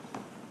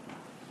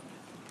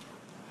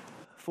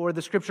For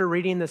the scripture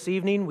reading this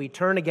evening, we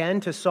turn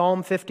again to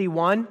Psalm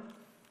 51,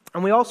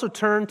 and we also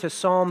turn to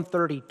Psalm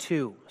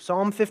 32.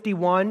 Psalm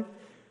 51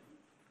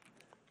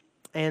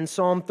 and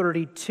Psalm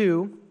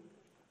 32.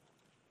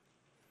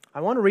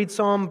 I want to read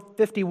Psalm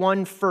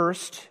 51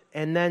 first,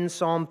 and then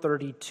Psalm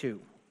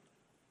 32.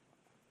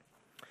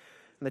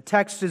 The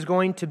text is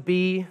going to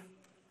be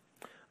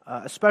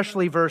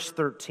especially verse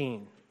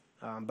 13,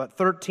 but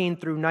 13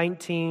 through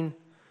 19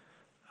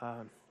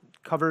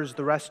 covers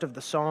the rest of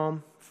the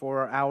psalm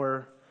for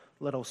our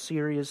little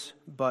series,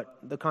 but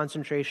the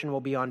concentration will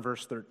be on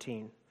verse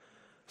 13.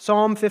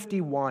 Psalm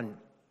 51.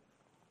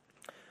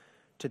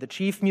 To the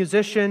chief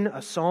musician,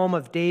 a psalm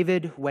of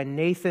David, when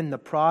Nathan the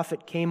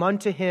prophet came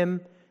unto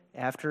him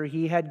after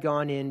he had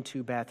gone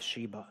into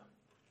Bathsheba.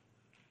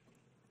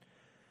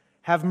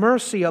 Have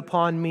mercy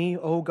upon me,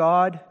 O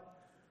God,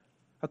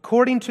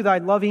 according to thy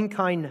loving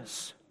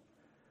kindness.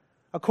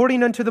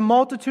 According unto the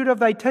multitude of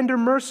thy tender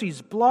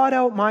mercies, blot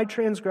out my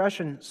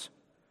transgressions.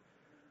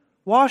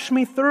 Wash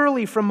me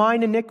thoroughly from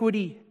mine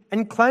iniquity,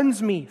 and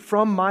cleanse me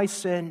from my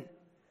sin.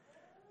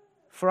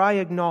 For I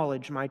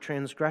acknowledge my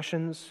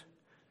transgressions,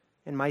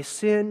 and my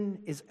sin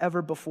is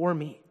ever before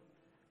me.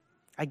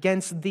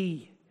 Against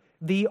thee,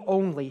 thee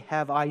only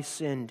have I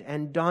sinned,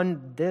 and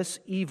done this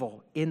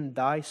evil in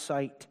thy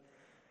sight,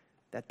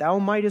 that thou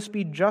mightest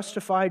be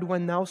justified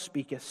when thou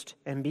speakest,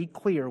 and be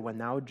clear when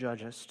thou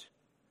judgest.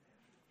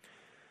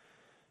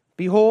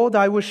 Behold,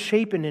 I was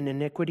shapen in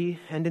iniquity,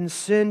 and in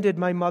sin did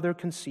my mother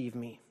conceive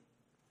me.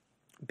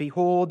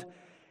 Behold,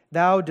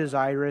 thou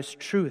desirest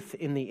truth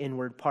in the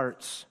inward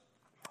parts,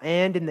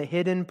 and in the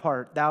hidden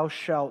part thou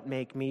shalt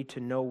make me to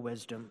know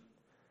wisdom.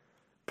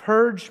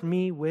 Purge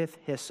me with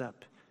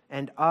hyssop,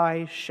 and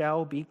I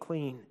shall be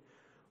clean.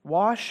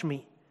 Wash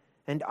me,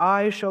 and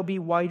I shall be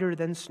whiter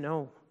than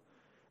snow.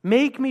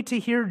 Make me to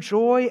hear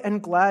joy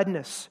and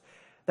gladness,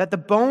 that the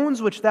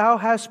bones which thou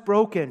hast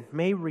broken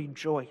may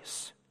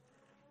rejoice.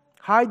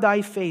 Hide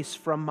thy face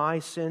from my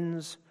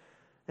sins,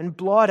 and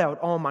blot out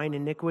all mine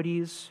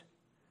iniquities.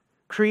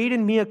 Create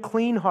in me a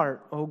clean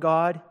heart, O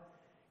God,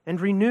 and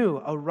renew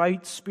a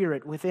right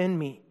spirit within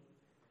me.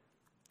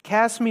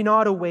 Cast me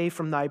not away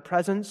from thy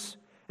presence,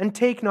 and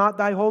take not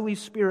thy Holy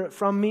Spirit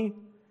from me.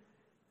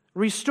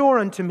 Restore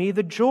unto me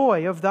the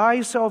joy of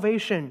thy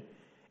salvation,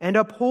 and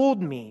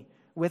uphold me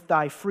with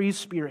thy free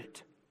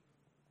spirit.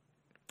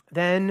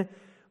 Then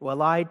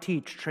will I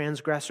teach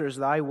transgressors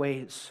thy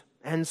ways,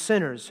 and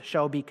sinners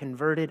shall be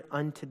converted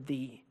unto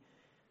thee.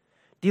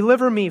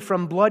 Deliver me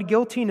from blood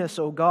guiltiness,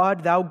 O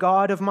God, thou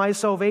God of my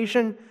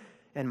salvation,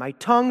 and my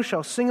tongue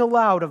shall sing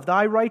aloud of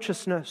thy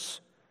righteousness.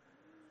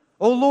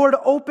 O Lord,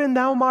 open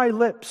thou my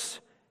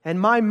lips,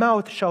 and my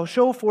mouth shall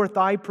show forth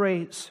thy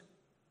praise.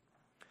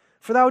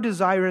 For thou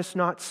desirest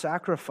not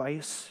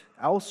sacrifice,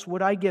 else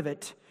would I give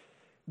it.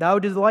 Thou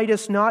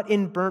delightest not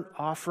in burnt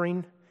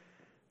offering.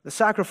 The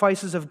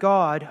sacrifices of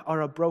God are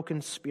a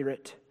broken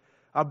spirit.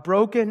 A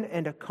broken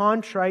and a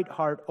contrite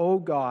heart, O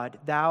God,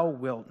 thou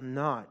wilt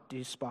not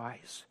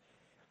despise.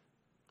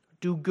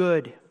 Do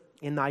good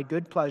in thy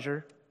good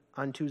pleasure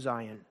unto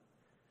Zion.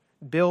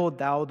 Build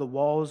thou the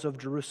walls of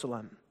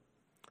Jerusalem.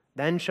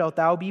 Then shalt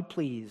thou be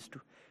pleased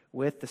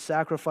with the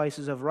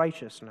sacrifices of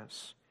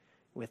righteousness,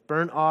 with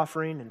burnt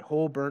offering and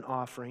whole burnt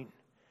offering.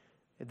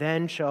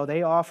 Then shall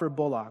they offer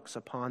bullocks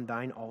upon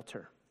thine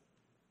altar.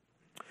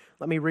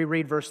 Let me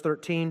reread verse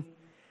 13.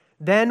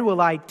 Then will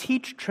I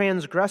teach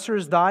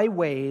transgressors thy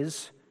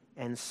ways,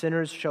 and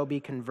sinners shall be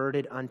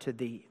converted unto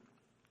thee.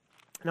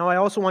 Now I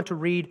also want to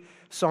read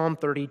Psalm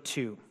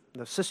 32,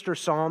 the sister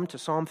psalm to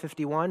Psalm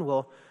 51.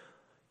 We'll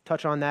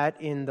touch on that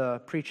in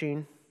the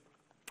preaching.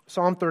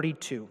 Psalm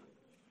 32,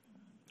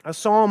 a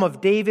psalm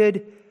of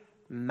David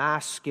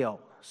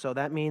Maskil. So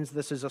that means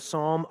this is a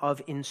psalm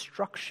of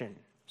instruction.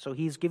 So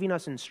he's giving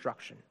us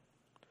instruction.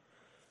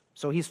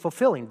 So he's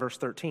fulfilling verse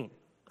 13.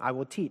 I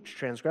will teach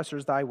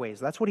transgressors thy ways.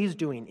 That's what he's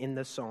doing in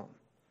this psalm.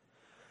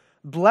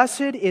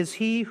 Blessed is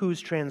he whose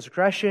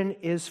transgression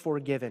is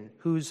forgiven,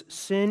 whose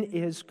sin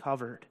is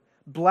covered.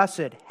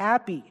 Blessed,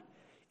 happy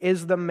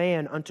is the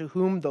man unto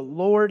whom the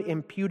Lord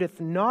imputeth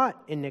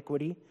not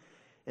iniquity,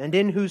 and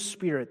in whose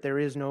spirit there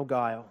is no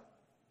guile.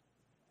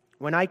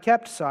 When I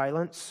kept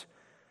silence,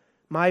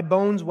 my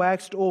bones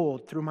waxed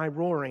old through my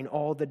roaring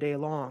all the day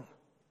long.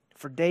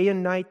 For day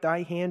and night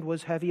thy hand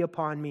was heavy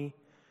upon me.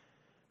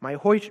 My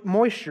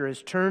moisture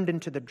is turned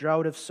into the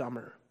drought of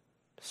summer.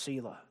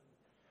 Selah.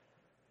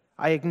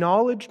 I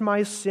acknowledged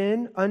my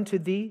sin unto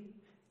thee,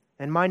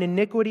 and mine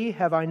iniquity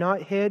have I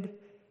not hid.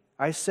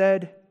 I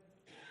said,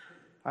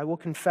 I will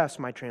confess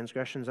my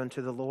transgressions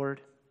unto the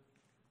Lord.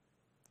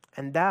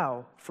 And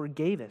thou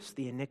forgavest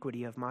the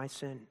iniquity of my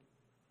sin.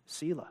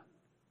 Selah.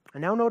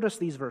 And now notice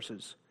these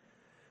verses.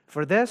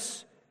 For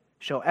this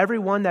shall every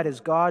one that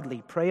is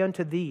godly pray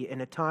unto thee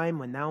in a time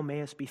when thou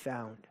mayest be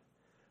found.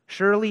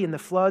 Surely in the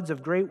floods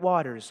of great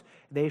waters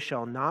they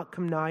shall not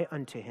come nigh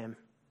unto him.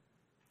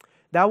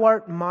 Thou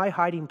art my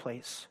hiding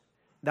place.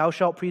 Thou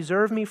shalt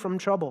preserve me from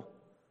trouble.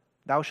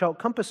 Thou shalt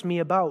compass me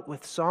about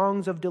with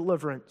songs of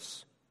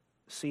deliverance.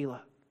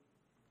 Selah.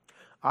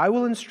 I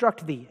will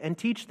instruct thee and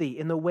teach thee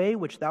in the way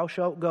which thou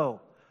shalt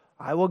go.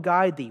 I will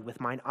guide thee with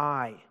my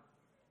eye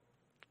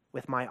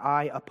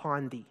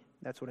upon thee.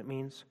 That's what it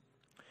means.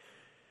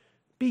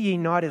 Be ye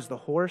not as the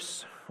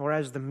horse or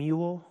as the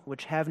mule,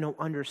 which have no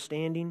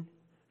understanding,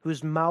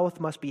 whose mouth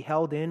must be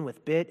held in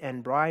with bit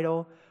and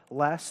bridle,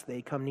 lest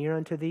they come near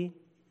unto thee.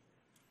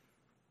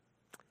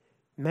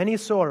 Many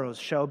sorrows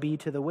shall be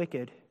to the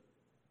wicked,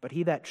 but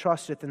he that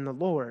trusteth in the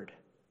Lord,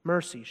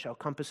 mercy shall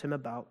compass him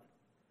about.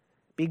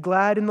 Be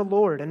glad in the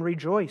Lord, and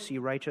rejoice, ye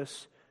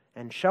righteous,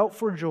 and shout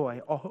for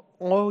joy,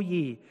 all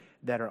ye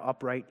that are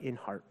upright in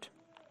heart.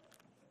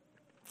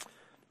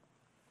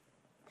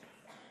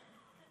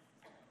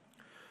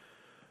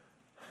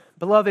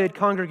 Beloved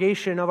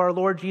congregation of our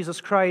Lord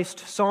Jesus Christ,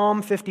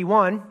 Psalm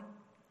 51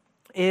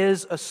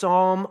 is a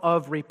psalm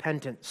of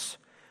repentance.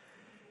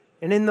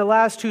 And in the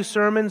last two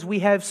sermons, we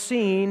have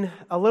seen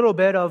a little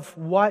bit of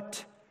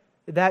what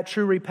that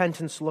true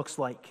repentance looks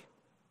like.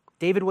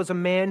 David was a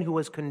man who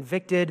was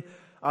convicted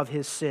of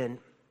his sin.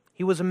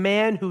 He was a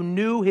man who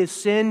knew his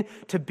sin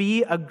to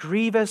be a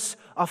grievous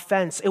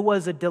offense. It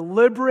was a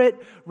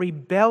deliberate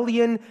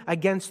rebellion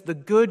against the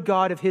good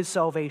God of his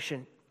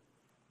salvation.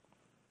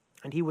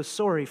 And he was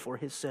sorry for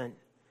his sin.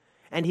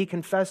 And he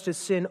confessed his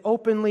sin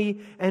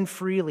openly and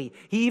freely.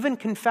 He even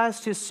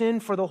confessed his sin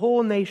for the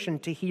whole nation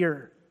to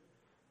hear.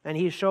 And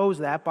he shows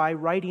that by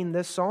writing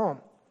this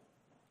psalm.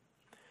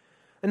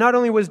 And not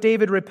only was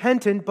David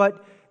repentant,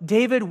 but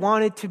David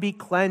wanted to be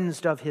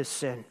cleansed of his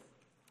sin.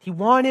 He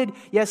wanted,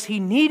 yes, he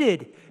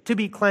needed to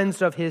be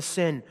cleansed of his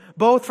sin,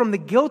 both from the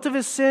guilt of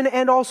his sin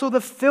and also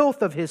the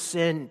filth of his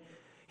sin.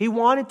 He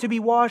wanted to be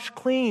washed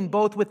clean,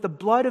 both with the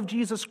blood of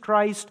Jesus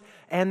Christ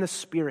and the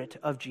Spirit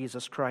of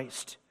Jesus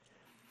Christ.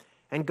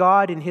 And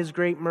God, in His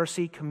great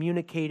mercy,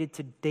 communicated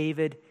to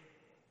David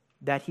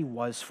that he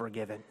was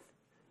forgiven,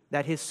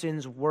 that his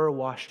sins were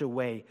washed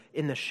away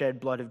in the shed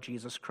blood of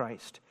Jesus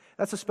Christ.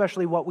 That's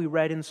especially what we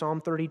read in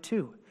Psalm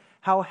 32.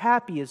 How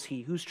happy is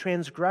he whose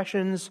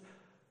transgressions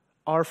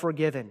are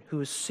forgiven,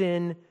 whose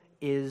sin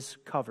is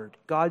covered.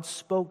 God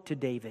spoke to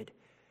David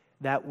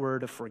that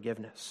word of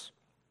forgiveness.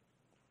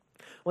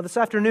 Well, this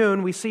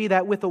afternoon, we see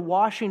that with the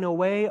washing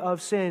away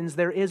of sins,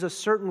 there is a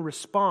certain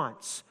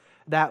response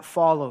that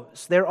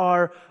follows. There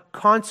are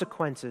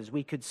consequences,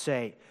 we could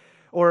say,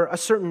 or a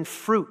certain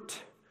fruit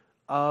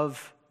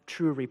of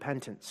true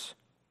repentance.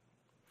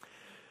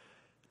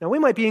 Now, we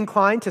might be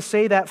inclined to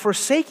say that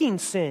forsaking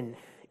sin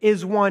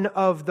is one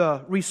of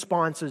the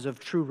responses of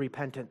true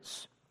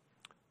repentance.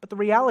 But the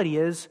reality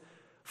is,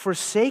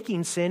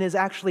 forsaking sin is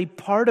actually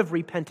part of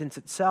repentance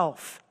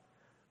itself.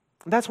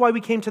 That's why we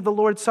came to the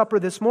Lord's Supper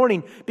this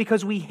morning,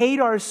 because we hate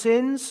our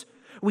sins,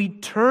 we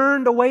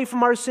turned away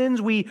from our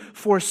sins, we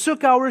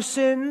forsook our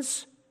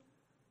sins,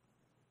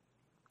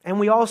 and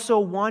we also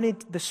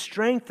wanted the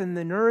strength and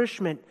the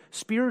nourishment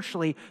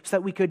spiritually so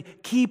that we could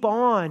keep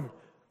on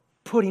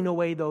putting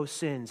away those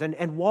sins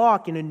and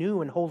walk in a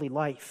new and holy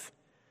life.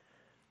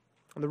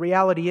 And the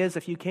reality is,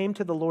 if you came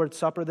to the Lord's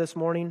Supper this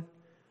morning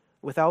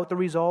without the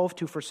resolve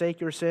to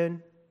forsake your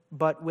sin,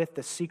 but with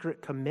the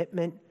secret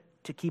commitment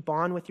to keep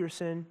on with your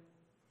sin,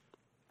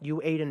 you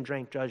ate and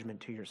drank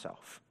judgment to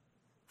yourself.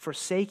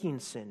 Forsaking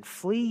sin,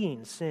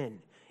 fleeing sin,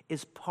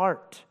 is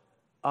part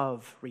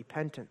of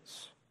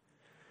repentance.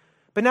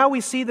 But now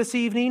we see this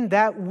evening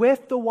that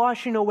with the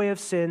washing away of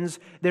sins,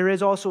 there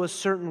is also a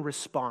certain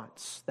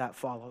response that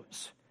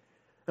follows.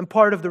 And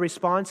part of the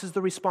response is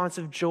the response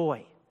of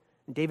joy.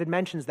 And David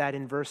mentions that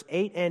in verse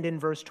 8 and in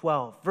verse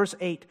 12. Verse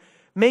 8,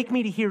 make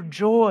me to hear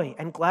joy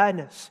and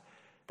gladness,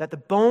 that the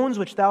bones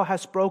which thou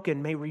hast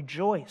broken may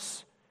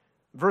rejoice.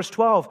 Verse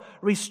 12,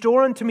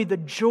 restore unto me the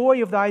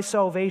joy of thy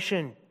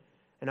salvation,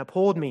 and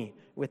uphold me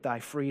with thy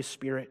free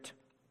spirit.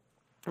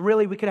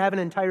 Really, we could have an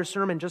entire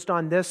sermon just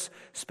on this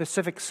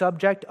specific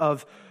subject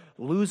of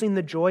losing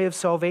the joy of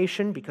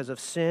salvation because of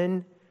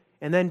sin,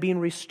 and then being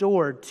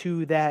restored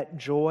to that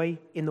joy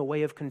in the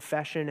way of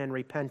confession and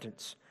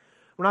repentance.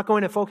 We're not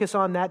going to focus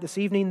on that this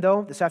evening,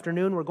 though. This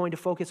afternoon, we're going to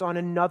focus on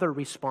another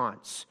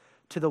response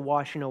to the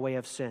washing away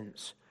of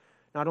sins.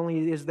 Not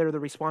only is there the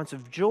response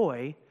of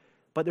joy,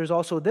 but there's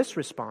also this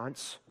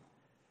response,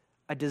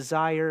 a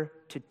desire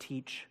to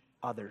teach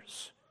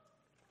others.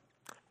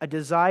 A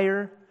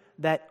desire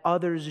that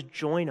others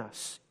join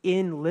us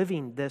in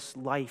living this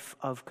life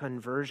of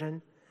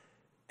conversion,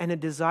 and a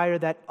desire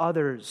that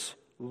others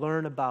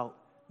learn about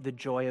the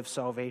joy of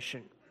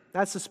salvation.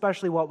 That's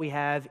especially what we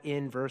have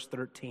in verse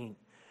 13.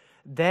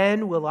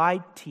 Then will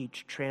I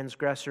teach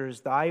transgressors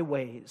thy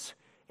ways,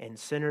 and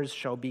sinners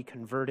shall be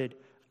converted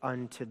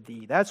unto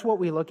thee. That's what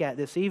we look at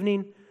this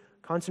evening,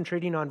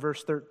 concentrating on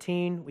verse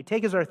 13. We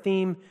take as our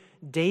theme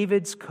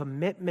David's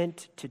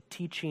commitment to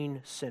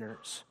teaching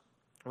sinners.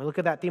 We look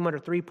at that theme under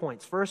 3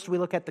 points. First, we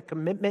look at the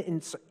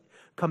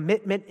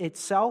commitment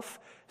itself.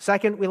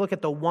 Second, we look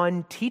at the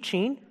one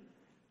teaching,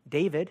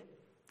 David.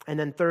 And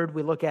then third,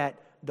 we look at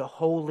the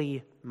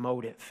holy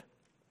motive.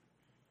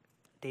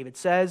 David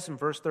says in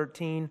verse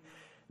 13,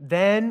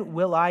 then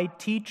will I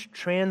teach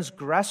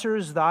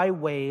transgressors thy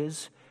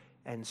ways,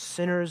 and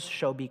sinners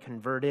shall be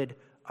converted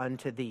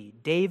unto thee.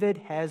 David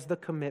has the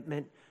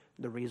commitment,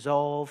 the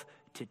resolve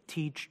to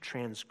teach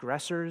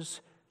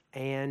transgressors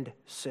and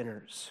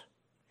sinners.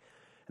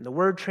 And the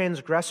word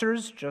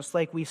transgressors, just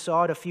like we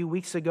saw it a few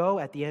weeks ago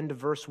at the end of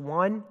verse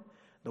 1,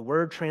 the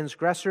word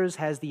transgressors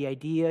has the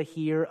idea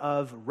here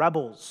of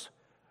rebels,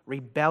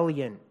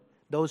 rebellion,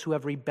 those who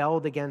have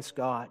rebelled against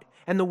God.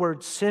 And the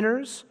word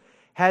sinners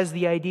has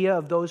the idea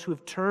of those who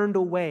have turned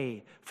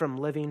away from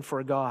living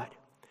for God.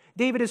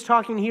 David is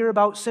talking here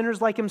about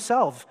sinners like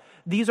himself.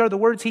 These are the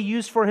words he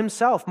used for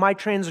himself: my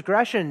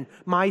transgression,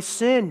 my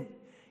sin.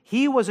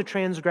 He was a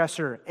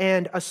transgressor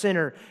and a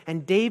sinner.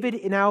 And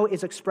David now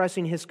is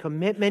expressing his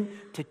commitment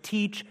to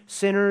teach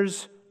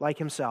sinners like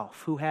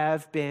himself who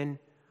have been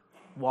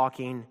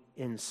walking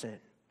in sin.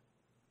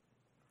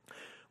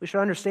 We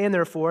should understand,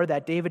 therefore,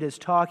 that David is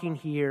talking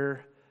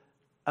here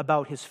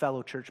about his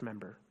fellow church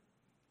member.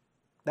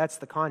 That's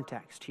the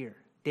context here.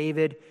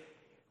 David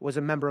was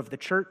a member of the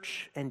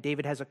church, and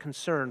David has a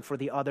concern for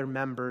the other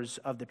members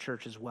of the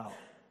church as well.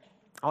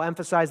 I'll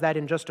emphasize that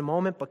in just a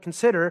moment, but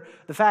consider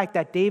the fact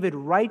that David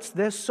writes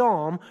this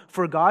psalm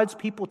for God's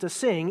people to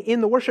sing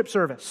in the worship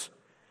service.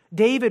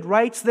 David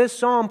writes this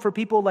psalm for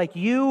people like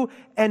you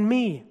and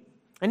me.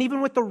 And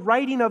even with the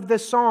writing of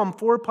this psalm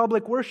for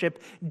public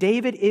worship,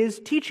 David is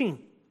teaching.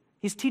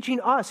 He's teaching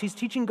us, he's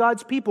teaching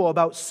God's people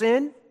about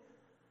sin,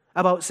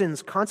 about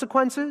sin's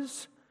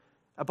consequences,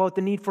 about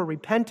the need for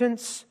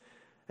repentance,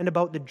 and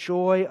about the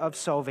joy of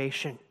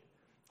salvation.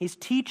 He's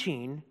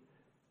teaching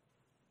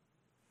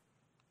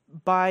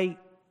by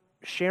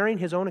sharing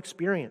his own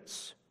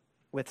experience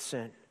with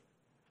sin.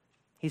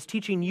 He's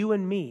teaching you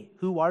and me,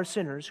 who are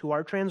sinners, who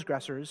are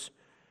transgressors,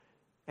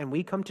 and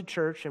we come to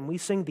church and we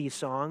sing these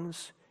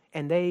songs,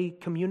 and they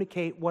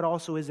communicate what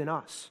also is in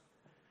us.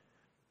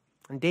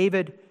 And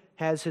David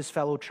has his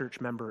fellow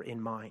church member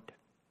in mind.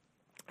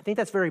 I think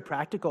that's very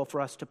practical for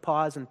us to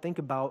pause and think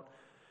about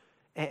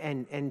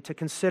and to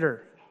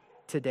consider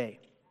today.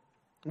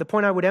 The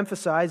point I would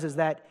emphasize is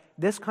that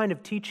this kind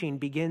of teaching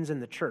begins in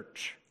the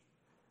church.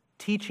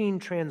 Teaching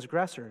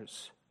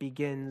transgressors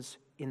begins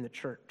in the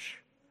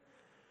church.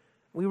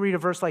 We read a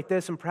verse like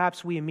this, and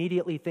perhaps we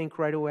immediately think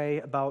right away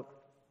about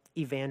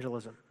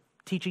evangelism,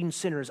 teaching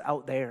sinners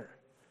out there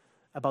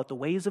about the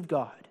ways of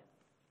God.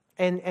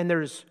 And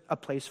there's a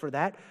place for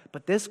that,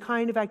 but this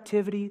kind of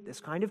activity, this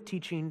kind of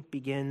teaching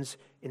begins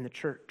in the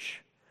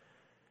church.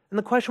 And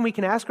the question we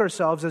can ask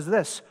ourselves is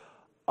this: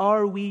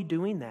 are we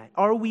doing that?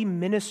 Are we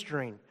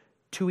ministering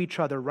to each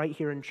other right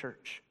here in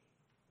church?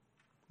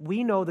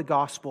 We know the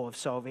gospel of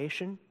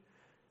salvation.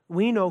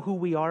 We know who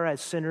we are as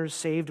sinners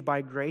saved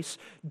by grace.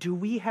 Do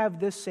we have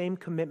this same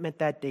commitment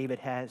that David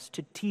has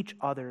to teach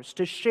others,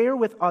 to share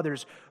with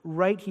others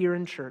right here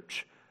in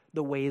church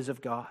the ways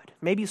of God?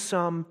 Maybe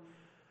some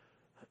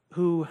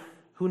who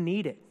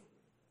need it.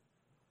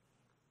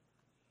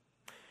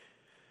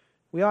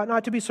 We ought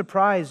not to be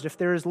surprised if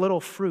there is little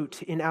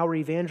fruit in our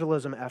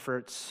evangelism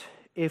efforts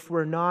if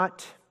we're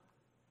not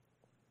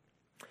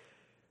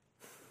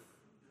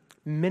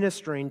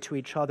ministering to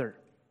each other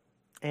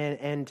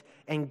and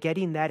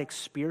getting that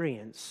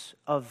experience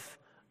of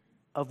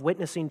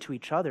witnessing to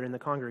each other in the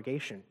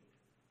congregation,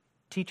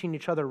 teaching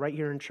each other right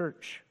here in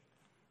church.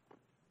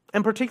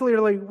 And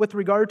particularly with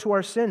regard to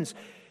our sins,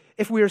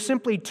 if we are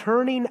simply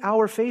turning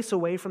our face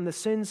away from the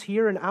sins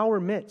here in our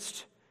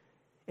midst,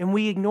 and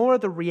we ignore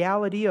the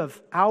reality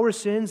of our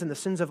sins and the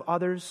sins of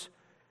others,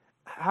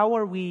 how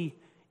are we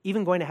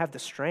even going to have the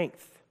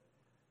strength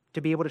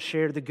to be able to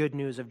share the good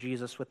news of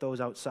Jesus with those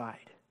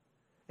outside?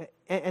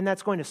 And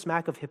that's going to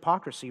smack of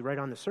hypocrisy right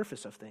on the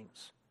surface of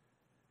things.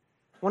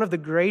 One of the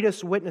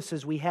greatest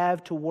witnesses we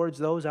have towards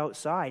those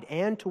outside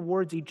and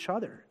towards each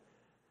other,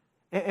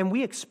 and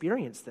we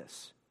experience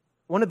this,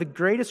 one of the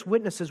greatest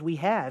witnesses we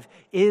have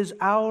is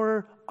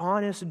our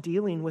honest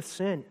dealing with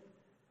sin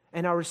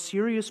and our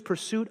serious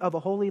pursuit of a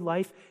holy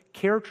life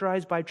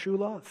characterized by true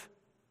love.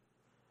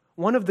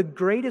 One of the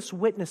greatest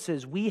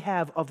witnesses we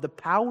have of the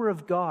power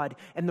of God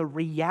and the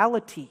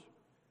reality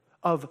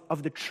of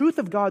the truth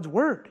of God's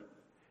word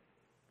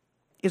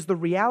is the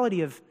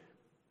reality of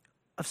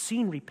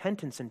seeing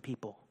repentance in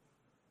people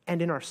and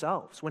in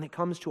ourselves when it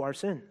comes to our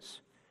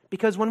sins.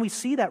 Because when we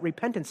see that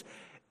repentance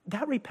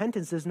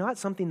is not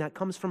something that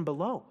comes from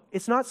below.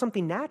 It's not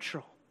something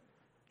natural.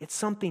 It's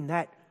something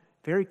that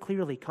very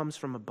clearly comes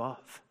from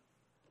above.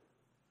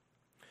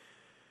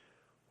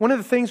 One of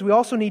the things we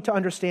also need to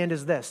understand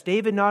is this: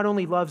 David not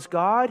only loves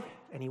God,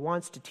 and he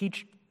wants to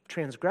teach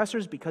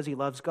transgressors because he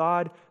loves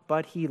God,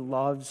 but he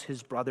loves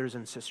his brothers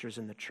and sisters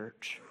in the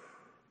church.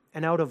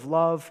 And out of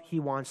love, he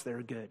wants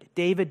their good.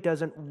 David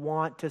doesn't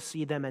want to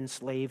see them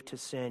enslaved to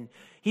sin.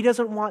 He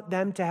doesn't want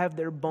them to have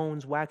their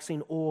bones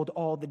waxing old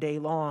all the day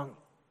long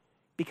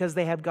because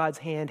they have God's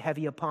hand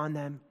heavy upon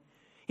them.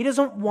 He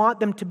doesn't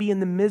want them to be in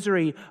the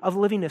misery of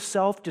living a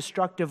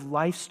self-destructive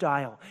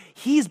lifestyle.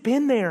 He's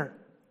been there,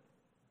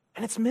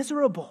 and it's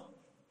miserable.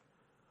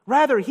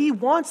 Rather, he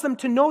wants them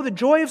to know the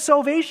joy of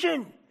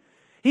salvation.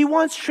 He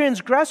wants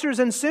transgressors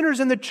and sinners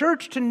in the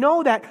church to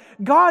know that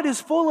God is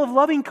full of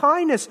loving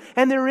kindness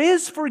and there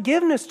is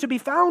forgiveness to be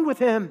found with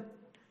him.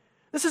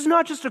 This is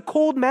not just a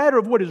cold matter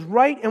of what is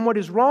right and what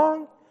is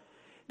wrong.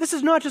 This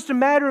is not just a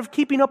matter of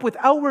keeping up with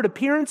outward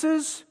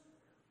appearances.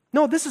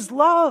 No, this is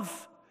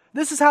love.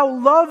 This is how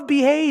love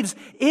behaves.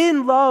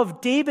 In love,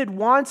 David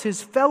wants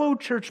his fellow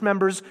church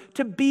members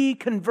to be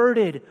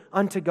converted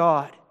unto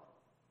God.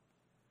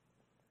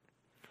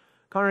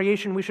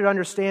 Congregation, we should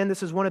understand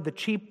this is one of the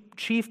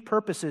chief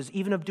purposes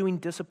even of doing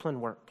discipline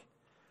work.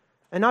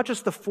 And not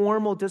just the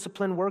formal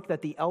discipline work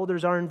that the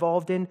elders are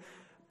involved in,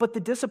 but the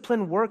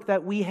discipline work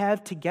that we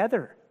have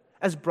together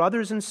as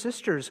brothers and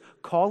sisters,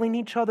 calling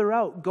each other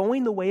out,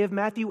 going the way of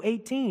Matthew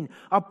 18,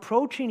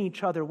 approaching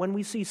each other when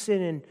we see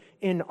sin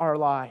in our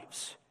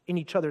lives, in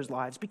each other's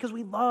lives, because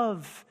we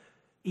love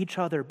each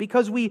other,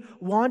 because we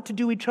want to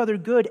do each other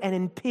good, and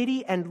in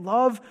pity and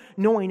love,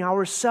 knowing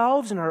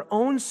ourselves and our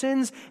own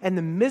sins and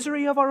the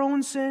misery of our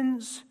own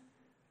sins,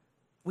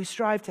 we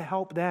strive to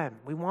help them.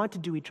 We want to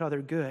do each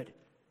other good.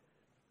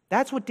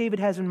 That's what David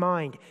has in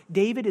mind.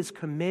 David is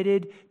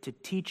committed to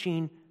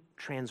teaching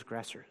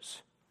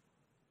transgressors.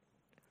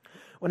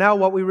 Well, now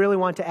what we really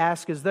want to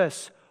ask is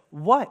this: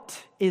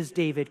 what is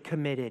David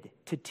committed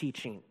to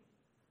teaching?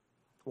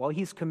 Well,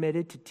 he's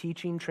committed to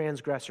teaching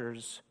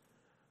transgressors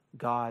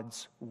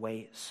God's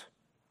ways.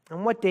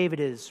 And what David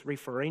is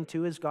referring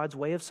to is God's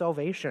way of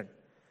salvation.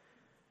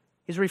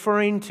 He's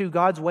referring to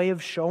God's way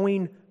of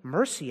showing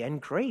mercy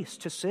and grace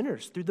to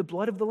sinners through the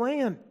blood of the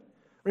Lamb.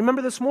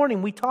 Remember this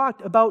morning we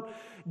talked about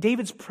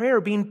David's prayer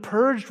being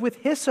purged with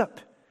hyssop.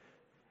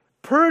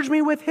 Purge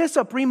me with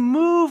hyssop,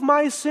 remove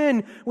my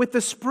sin with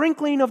the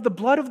sprinkling of the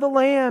blood of the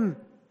Lamb.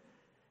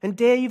 And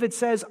David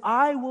says,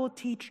 I will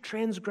teach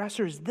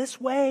transgressors this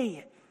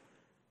way,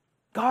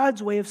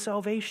 God's way of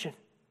salvation.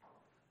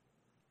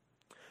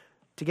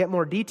 To get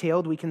more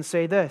detailed, we can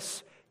say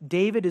this: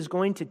 David is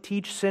going to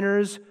teach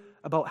sinners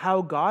about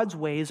how God's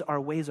ways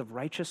are ways of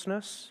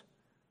righteousness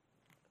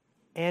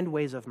and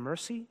ways of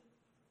mercy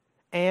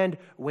and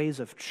ways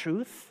of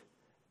truth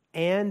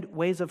and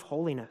ways of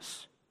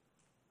holiness.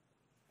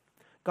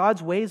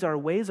 God's ways are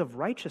ways of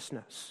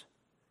righteousness.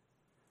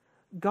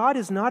 God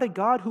is not a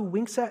God who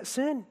winks at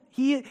sin.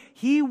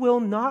 He will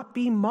not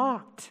be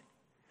mocked.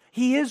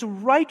 He is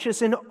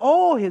righteous in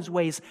all his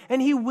ways,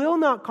 and he will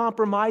not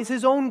compromise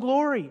his own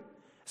glory,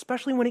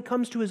 especially when it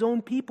comes to his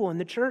own people in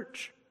the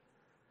church.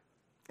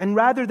 And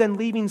rather than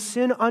leaving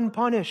sin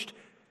unpunished,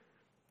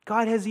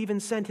 God has even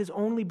sent his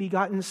only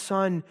begotten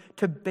Son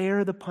to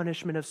bear the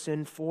punishment of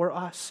sin for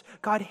us.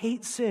 God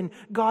hates sin.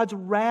 God's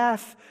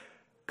wrath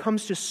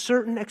comes to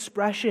certain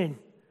expression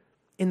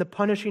in the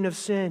punishing of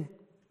sin.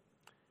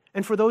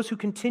 And for those who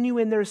continue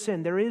in their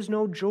sin, there is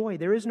no joy,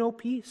 there is no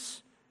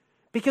peace.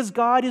 Because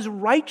God is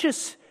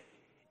righteous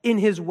in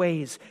his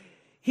ways.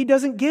 He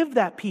doesn't give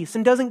that peace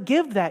and doesn't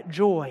give that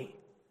joy.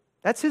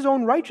 That's his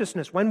own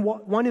righteousness when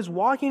one is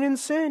walking in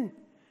sin.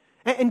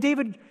 And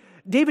David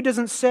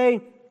doesn't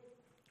say,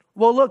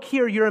 well, look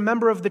here, you're a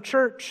member of the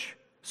church,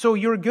 so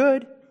you're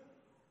good.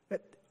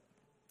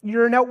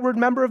 You're an outward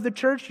member of the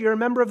church. You're a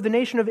member of the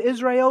nation of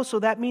Israel, so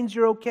that means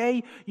you're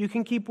okay. You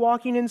can keep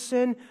walking in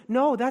sin.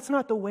 No, that's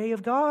not the way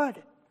of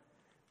God.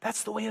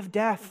 That's the way of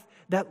death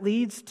that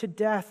leads to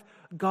death.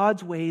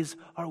 God's ways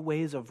are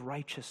ways of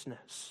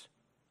righteousness.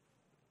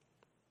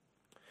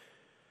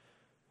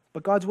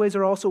 But God's ways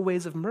are also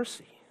ways of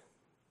mercy,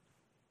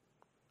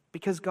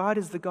 because God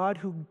is the God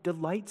who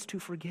delights to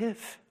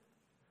forgive.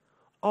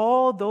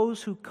 All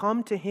those who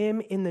come to him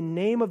in the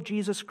name of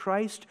Jesus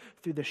Christ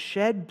through the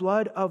shed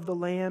blood of the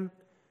Lamb,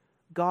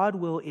 God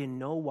will in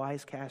no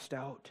wise cast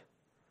out.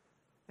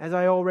 As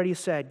I already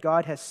said,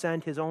 God has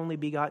sent his only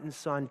begotten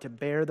Son to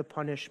bear the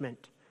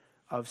punishment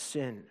of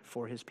sin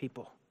for his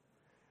people.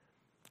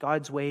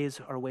 God's ways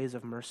are ways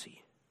of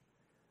mercy.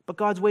 But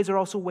God's ways are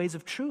also ways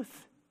of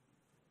truth.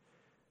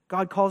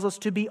 God calls us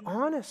to be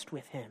honest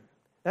with him.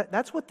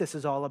 That's what this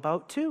is all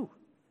about too.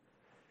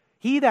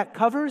 He that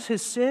covers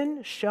his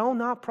sin shall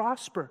not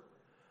prosper,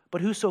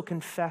 but whoso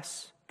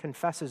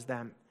confesses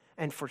them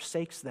and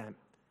forsakes them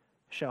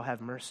shall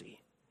have mercy.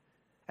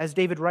 As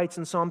David writes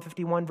in Psalm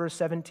 51, verse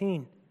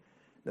 17,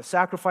 the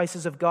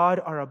sacrifices of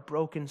God are a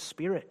broken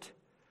spirit,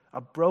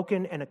 a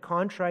broken and a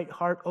contrite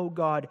heart, O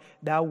God,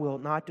 thou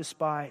wilt not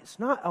despise.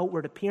 Not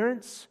outward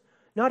appearance,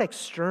 not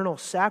external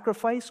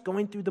sacrifice,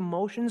 going through the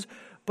motions,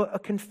 but a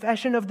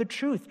confession of the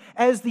truth.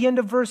 As the end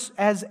of verse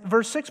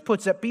 6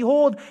 puts it,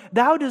 behold,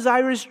 thou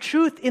desirest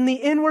truth in the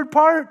inward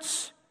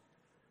parts.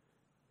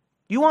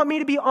 You want me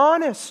to be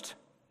honest.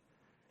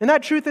 And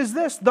that truth is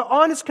this: the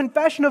honest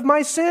confession of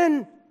my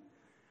sin.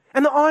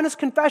 And the honest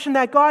confession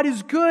that God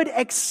is good,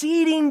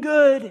 exceeding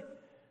good.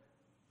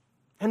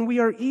 And we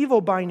are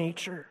evil by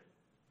nature.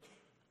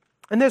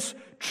 And this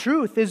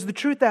truth is the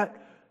truth that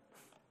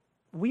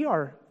we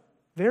are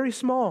very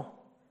small.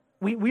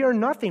 We are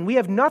nothing. We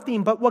have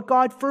nothing but what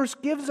God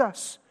first gives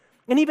us.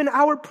 And even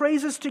our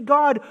praises to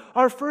God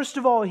are first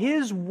of all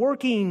his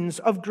workings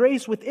of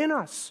grace within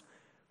us.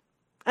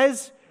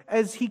 As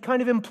he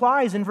kind of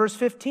implies in verse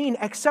 15,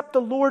 except the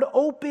Lord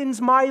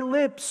opens my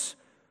lips,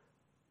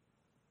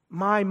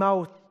 my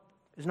mouth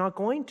is not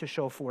going to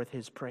show forth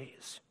his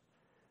praise.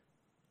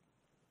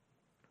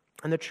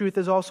 And the truth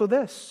is also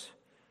this: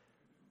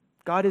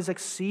 God is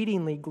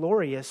exceedingly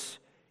glorious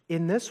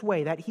in this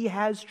way, that He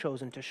has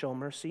chosen to show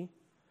mercy.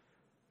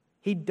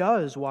 He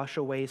does wash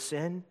away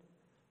sin.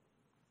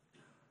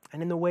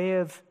 And in the way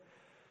of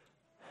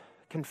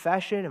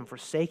confession and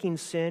forsaking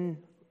sin,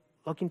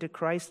 looking to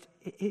Christ,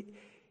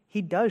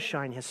 He does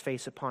shine His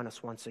face upon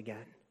us once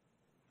again.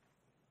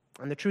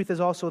 And the truth is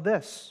also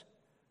this: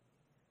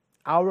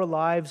 our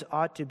lives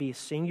ought to be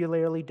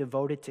singularly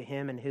devoted to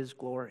Him and His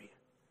glory.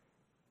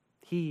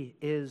 He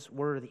is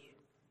worthy.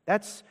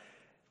 That's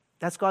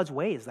God's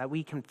ways, that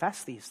we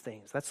confess these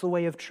things. That's the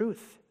way of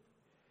truth.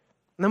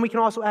 And then we can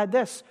also add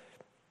this: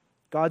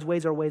 God's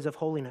ways are ways of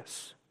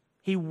holiness.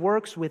 He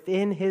works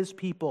within His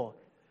people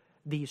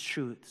these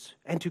truths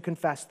and to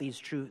confess these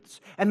truths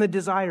and the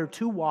desire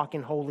to walk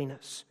in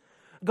holiness.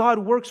 God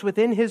works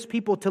within His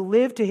people to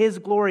live to His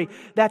glory,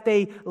 that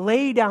they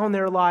lay down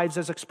their lives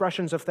as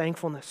expressions of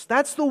thankfulness.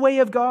 That's the way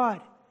of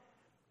God.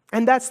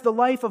 And that's the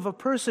life of a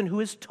person who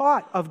is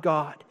taught of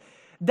God.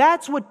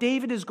 That's what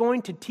David is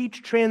going to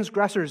teach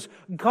transgressors: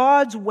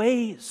 God's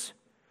ways,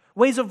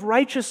 ways of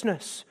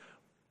righteousness,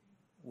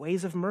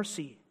 ways of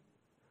mercy,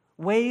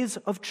 ways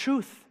of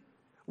truth,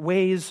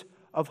 ways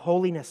of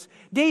holiness.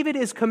 David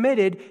is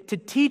committed to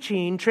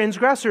teaching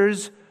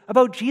transgressors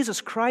about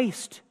Jesus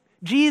Christ,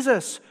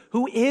 Jesus,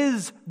 who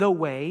is the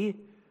way,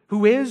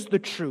 who is the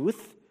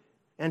truth,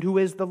 and who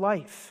is the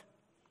life.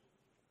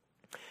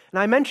 And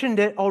I mentioned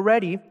it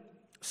already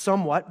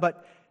somewhat,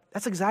 but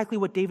that's exactly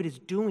what David is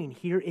doing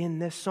here in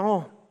this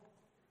psalm,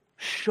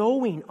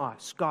 showing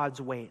us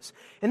God's ways.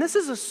 And this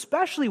is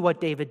especially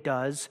what David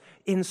does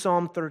in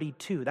Psalm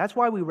 32. That's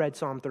why we read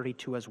Psalm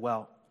 32 as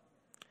well.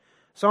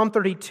 Psalm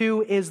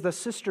 32 is the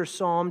sister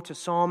psalm to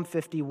Psalm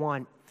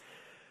 51.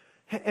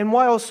 And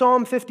while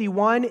Psalm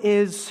 51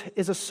 is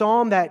a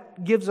psalm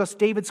that gives us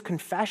David's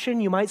confession,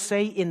 you might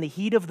say, in the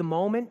heat of the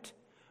moment,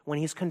 when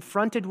he's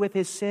confronted with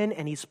his sin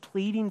and he's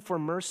pleading for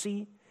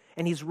mercy,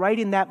 and he's right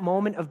in that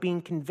moment of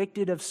being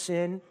convicted of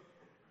sin,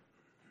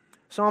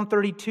 Psalm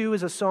 32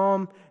 is a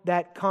psalm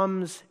that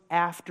comes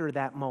after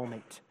that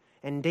moment.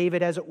 And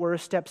David, as it were,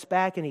 steps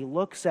back and he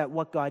looks at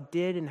what God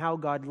did and how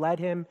God led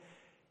him,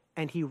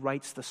 and he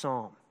writes the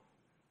psalm.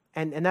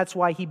 And that's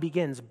why he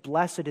begins,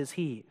 "Blessed is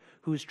he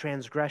whose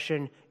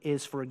transgression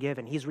is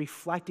forgiven." He's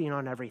reflecting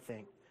on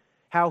everything,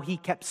 how he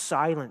kept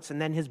silence,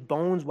 and then his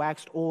bones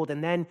waxed old,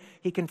 and then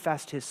he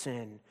confessed his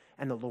sin,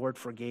 and the Lord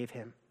forgave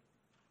him.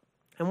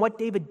 And what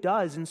David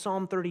does in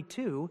Psalm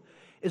 32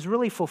 is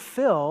really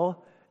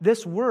fulfill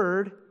this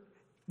word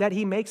that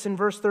he makes in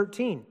verse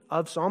 13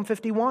 of Psalm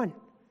 51.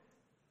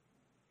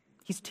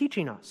 He's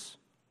teaching us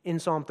in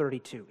Psalm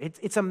 32.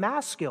 It's a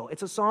mass skill.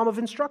 It's a psalm of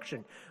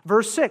instruction.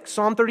 Verse 6,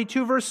 Psalm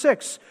 32, verse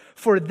 6.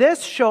 "For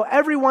this shall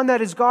everyone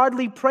that is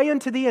godly pray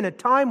unto thee in a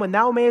time when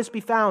thou mayest be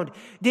found."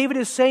 David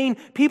is saying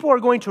people are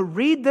going to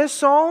read this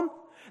psalm,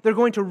 they're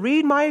going to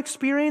read my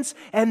experience,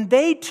 and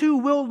they too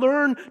will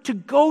learn to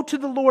go to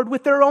the Lord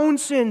with their own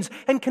sins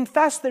and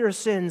confess their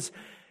sins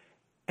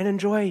and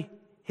enjoy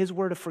His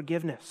word of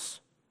forgiveness.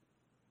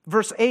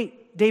 Verse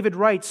 8, David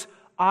writes,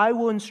 "I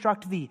will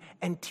instruct thee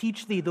and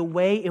teach thee the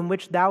way in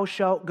which thou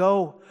shalt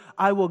go.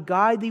 I will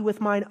guide thee with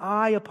mine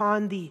eye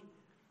upon thee."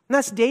 And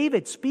that's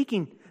David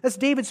speaking. That's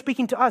David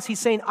speaking to us. He's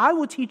saying, I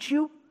will teach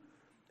you.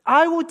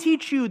 I will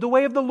teach you the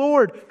way of the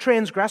Lord,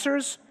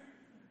 transgressors.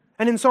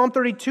 And in Psalm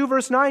 32,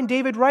 verse 9,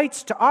 David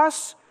writes to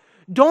us,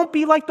 "Don't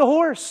be like the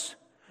horse.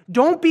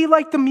 Don't be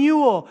like the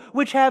mule,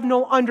 which have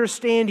no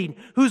understanding,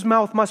 whose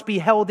mouth must be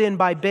held in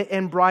by bit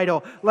and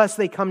bridle, lest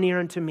they come near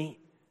unto me."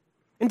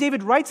 And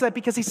David writes that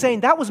because he's saying,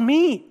 that was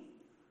me.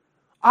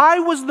 I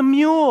was the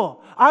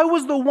mule. I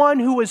was the one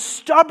who was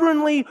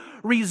stubbornly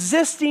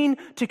resisting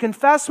to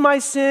confess my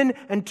sin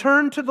and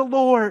turn to the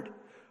Lord.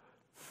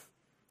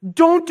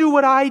 Don't do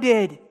what I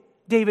did,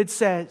 David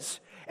says,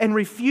 and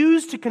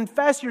refuse to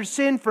confess your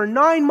sin for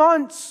 9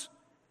 months.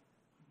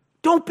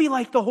 Don't be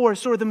like the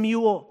horse or the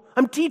mule.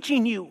 I'm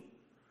teaching you.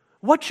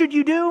 What should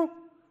you do?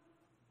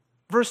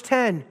 Verse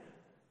 10,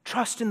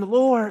 trust in the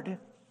Lord.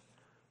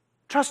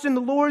 Trust in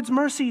the Lord's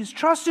mercies.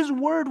 Trust His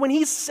word when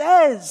He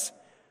says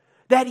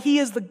that He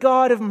is the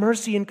God of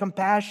mercy and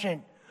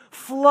compassion.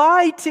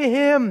 Fly to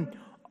Him.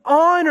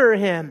 Honor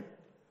Him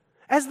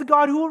as the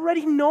God who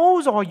already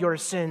knows all your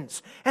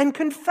sins, and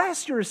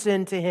confess your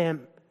sin to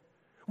Him.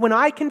 When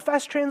I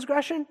confess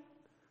transgression,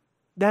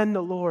 then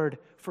the Lord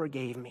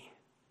forgave me.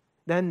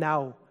 Then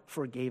thou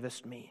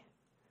forgavest me.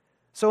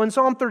 So in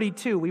Psalm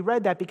 32, we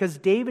read that because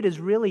David is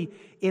really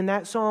in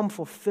that psalm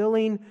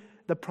fulfilling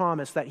the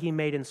promise that he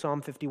made in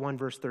Psalm 51,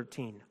 verse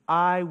 13.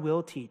 "I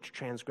will teach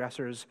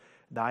transgressors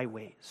thy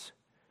ways."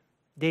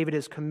 David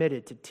is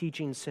committed to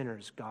teaching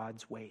sinners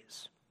God's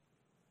ways.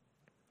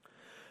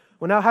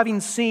 Well, now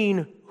having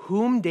seen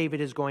whom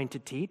David is going to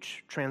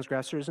teach,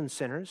 transgressors and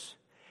sinners,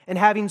 and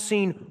having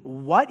seen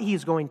what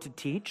he's going to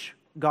teach,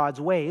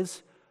 God's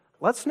ways,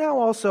 let's now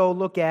also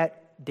look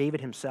at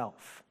David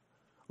himself.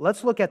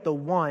 Let's look at the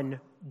one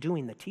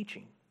doing the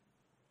teaching.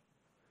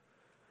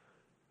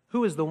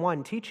 Who is the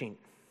one teaching?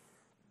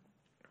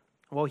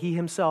 Well, he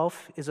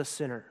himself is a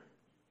sinner.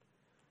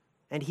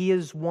 And he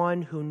is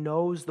one who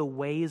knows the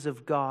ways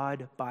of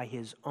God by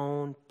his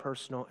own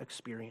personal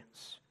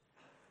experience.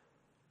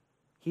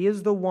 He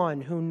is the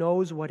one who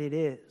knows what it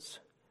is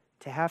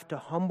to have to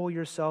humble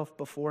yourself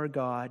before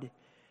God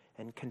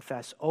and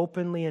confess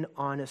openly and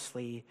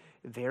honestly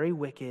very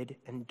wicked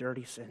and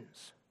dirty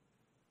sins.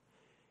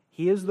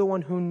 He is the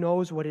one who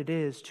knows what it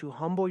is to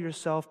humble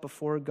yourself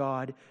before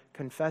God,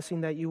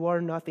 confessing that you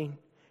are nothing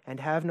and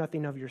have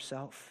nothing of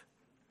yourself.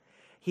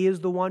 He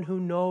is the one who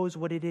knows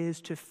what it is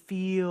to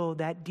feel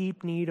that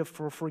deep need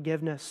for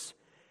forgiveness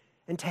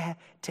and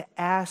to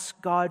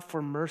ask God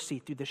for mercy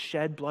through the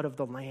shed blood of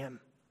the Lamb.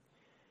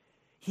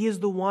 He is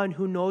the one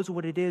who knows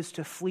what it is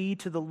to flee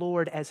to the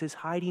Lord as his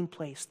hiding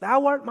place.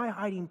 Thou art my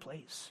hiding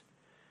place.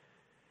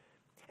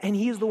 And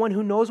he is the one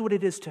who knows what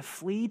it is to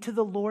flee to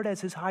the Lord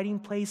as his hiding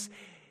place,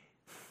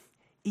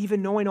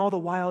 even knowing all the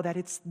while that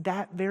it's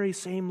that very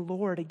same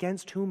Lord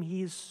against whom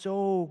he's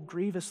so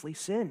grievously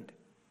sinned.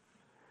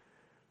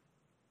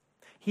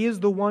 He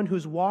is the one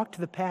who's walked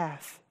the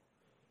path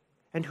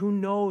and who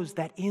knows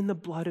that in the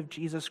blood of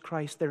Jesus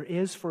Christ there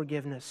is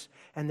forgiveness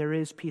and there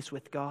is peace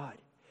with God.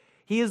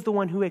 He is the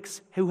one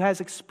who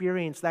has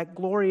experienced that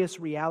glorious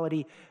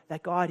reality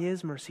that God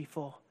is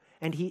merciful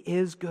and he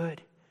is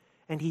good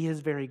and he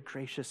is very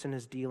gracious in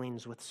his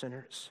dealings with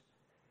sinners.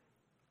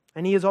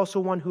 And he is also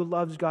one who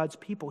loves God's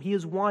people. He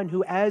is one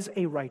who, as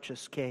a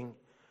righteous king,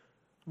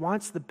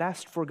 wants the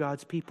best for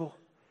God's people.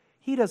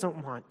 He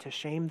doesn't want to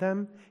shame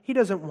them. He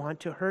doesn't want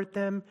to hurt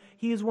them.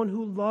 He is one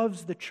who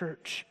loves the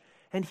church.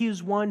 And he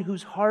is one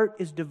whose heart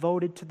is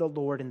devoted to the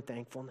Lord in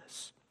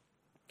thankfulness.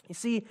 You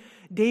see,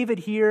 David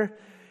here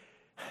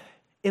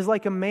is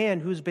like a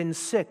man who's been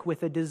sick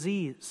with a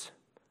disease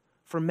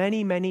for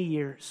many, many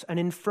years. An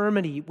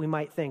infirmity, we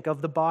might think,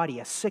 of the body,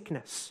 a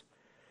sickness.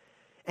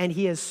 And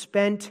he has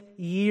spent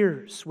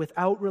years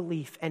without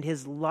relief, and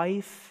his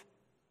life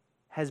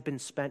has been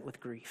spent with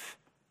grief.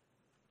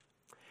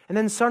 And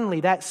then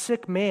suddenly that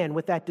sick man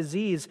with that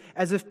disease,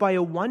 as if by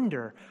a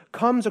wonder,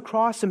 comes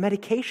across a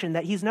medication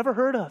that he's never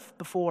heard of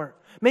before.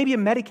 Maybe a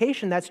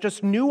medication that's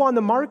just new on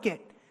the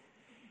market.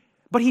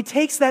 But he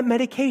takes that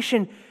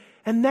medication,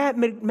 and that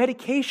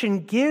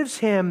medication gives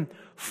him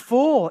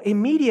full,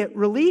 immediate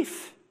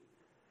relief.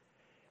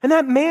 And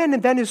that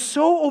man then is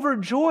so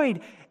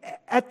overjoyed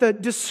at the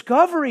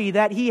discovery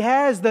that he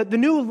has, the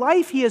new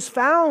life he has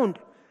found.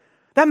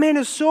 That man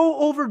is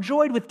so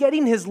overjoyed with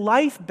getting his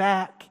life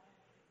back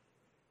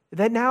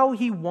that now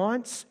he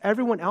wants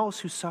everyone else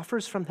who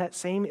suffers from that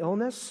same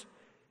illness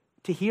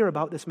to hear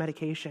about this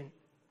medication.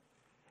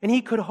 And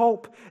he could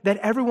hope that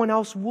everyone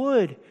else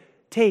would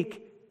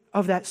take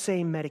of that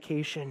same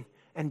medication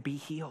and be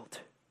healed.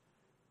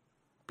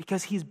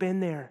 Because he's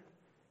been there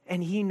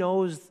and he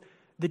knows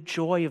the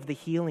joy of the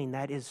healing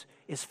that is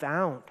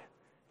found.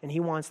 And he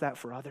wants that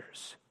for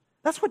others.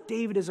 That's what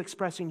David is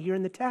expressing here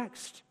in the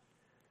text.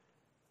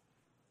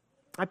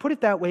 I put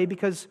it that way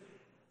because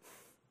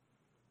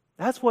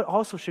that's what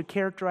also should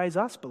characterize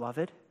us,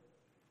 beloved.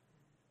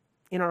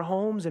 In our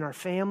homes, in our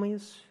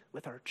families,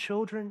 with our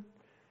children,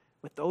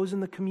 with those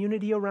in the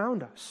community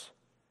around us.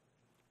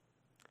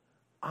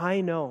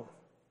 I know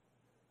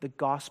the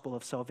gospel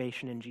of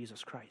salvation in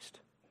Jesus Christ.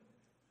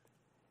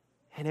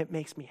 And it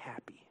makes me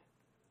happy.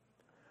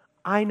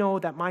 I know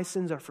that my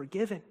sins are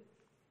forgiven.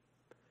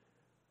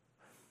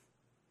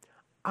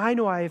 I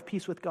know I have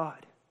peace with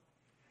God.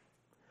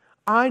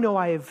 I know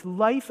I have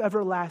life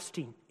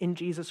everlasting in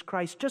Jesus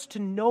Christ. Just to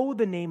know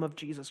the name of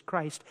Jesus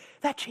Christ,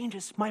 that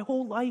changes my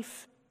whole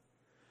life.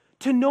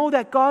 To know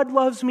that God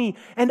loves me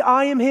and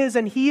I am His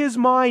and He is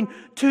mine.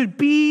 To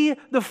be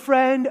the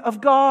friend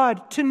of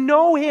God. To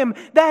know Him,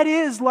 that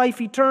is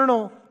life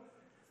eternal.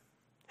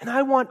 And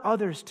I want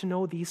others to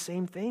know these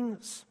same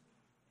things.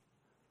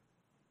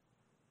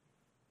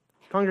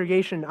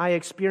 Congregation, I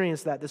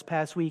experienced that this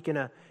past week in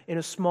a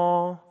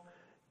small,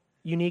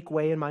 unique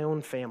way in my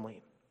own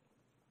family.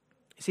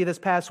 You see, this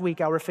past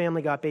week, our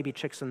family got baby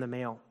chicks in the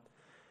mail.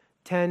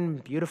 10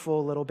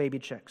 beautiful little baby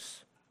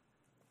chicks.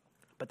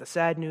 But the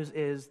sad news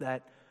is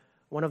that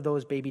one of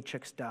those baby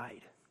chicks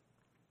died.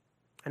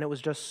 And it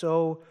was just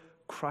so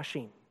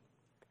crushing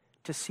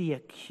to see a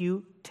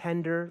cute,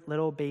 tender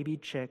little baby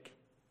chick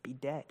be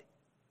dead.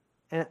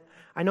 And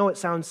I know it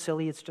sounds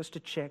silly, it's just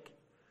a chick.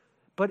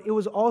 But it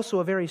was also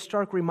a very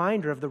stark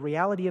reminder of the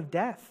reality of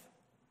death.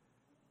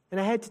 And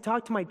I had to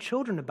talk to my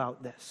children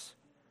about this.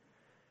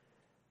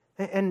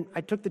 And I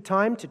took the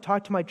time to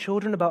talk to my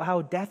children about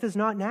how death is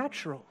not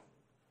natural.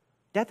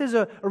 Death is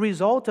a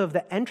result of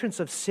the entrance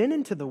of sin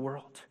into the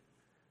world.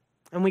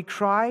 And we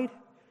cried,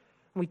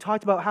 and we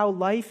talked about how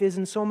life is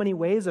in so many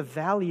ways a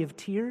valley of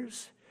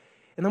tears.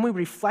 And then we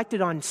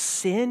reflected on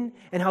sin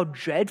and how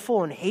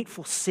dreadful and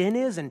hateful sin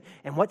is and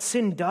what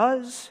sin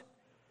does.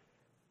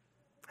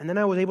 And then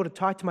I was able to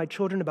talk to my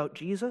children about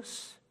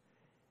Jesus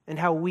and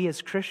how we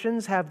as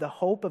Christians have the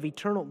hope of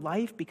eternal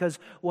life because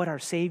what our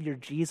Savior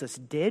Jesus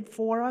did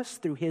for us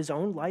through His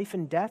own life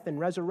and death and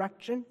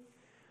resurrection.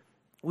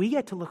 We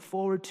get to look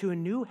forward to a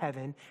new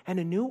heaven and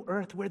a new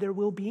earth where there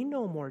will be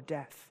no more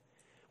death,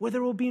 where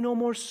there will be no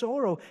more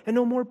sorrow and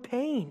no more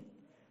pain.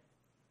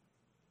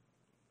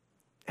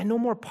 and no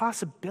more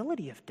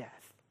possibility of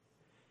death.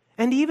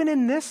 And even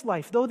in this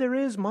life, though there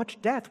is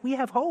much death, we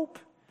have hope.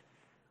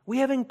 We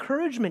have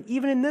encouragement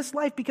even in this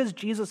life because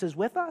Jesus is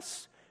with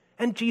us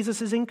and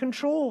Jesus is in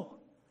control.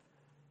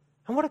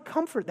 And what a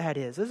comfort that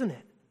is, isn't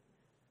it?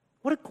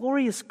 What a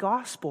glorious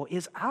gospel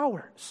is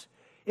ours.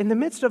 In the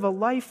midst of a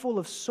life full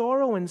of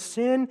sorrow and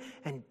sin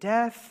and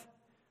death,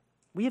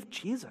 we have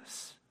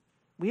Jesus.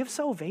 We have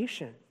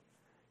salvation.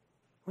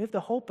 We have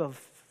the hope of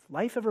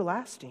life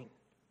everlasting.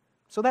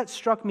 So that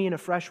struck me in a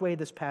fresh way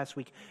this past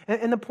week.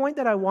 And the point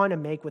that I want to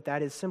make with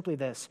that is simply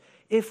this.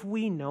 If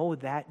we know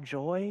that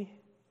joy,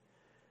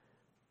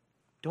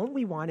 don't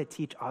we want to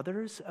teach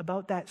others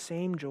about that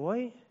same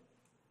joy?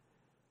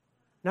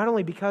 Not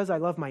only because I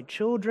love my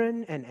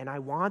children and I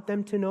want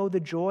them to know the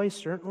joy,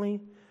 certainly,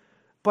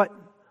 but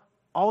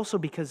also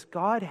because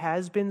God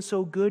has been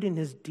so good in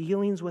his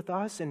dealings with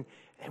us, and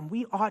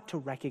we ought to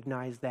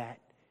recognize that,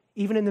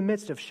 even in the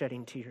midst of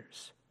shedding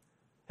tears.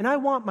 And I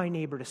want my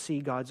neighbor to see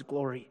God's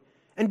glory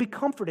and be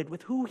comforted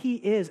with who he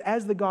is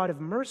as the God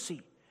of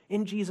mercy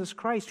in Jesus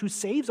Christ, who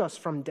saves us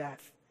from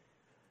death.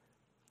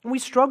 And we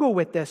struggle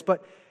with this,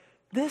 but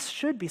this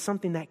should be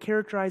something that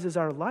characterizes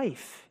our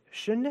life,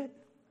 shouldn't it?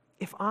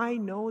 If I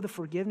know the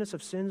forgiveness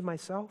of sins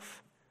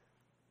myself.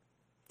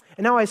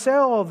 And now I say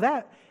all of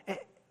that,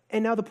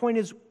 and now the point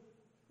is,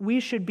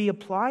 we should be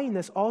applying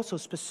this also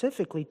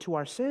specifically to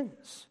our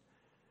sins,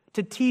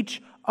 to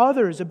teach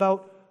others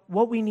about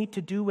what we need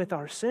to do with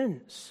our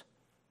sins.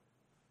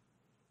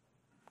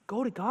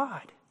 Go to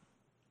God.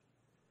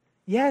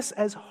 Yes,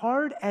 as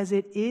hard as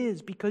it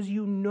is, because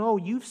you know,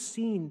 you've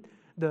seen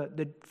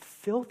the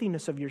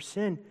filthiness of your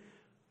sin,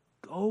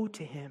 go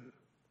to him.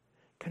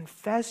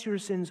 Confess your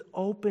sins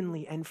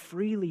openly and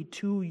freely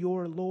to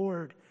your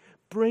Lord.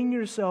 Bring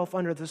yourself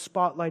under the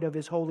spotlight of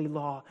his holy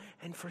law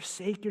and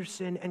forsake your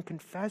sin and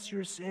confess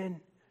your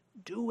sin.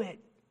 Do it.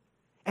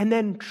 And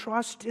then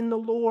trust in the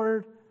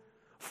Lord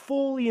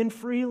fully and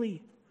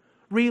freely.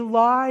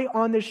 Rely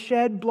on the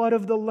shed blood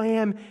of the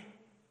Lamb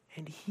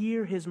and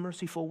hear his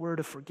merciful word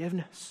of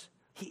forgiveness.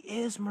 He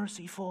is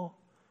merciful.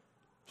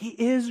 He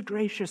is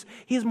gracious.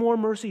 He is more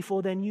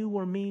merciful than you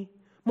or me,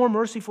 more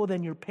merciful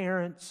than your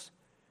parents.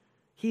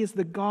 He is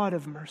the God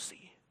of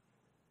mercy.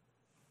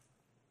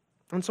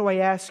 And so I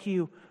ask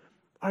you,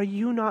 are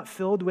you not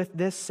filled with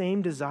this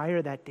same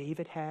desire that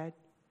David had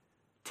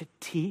to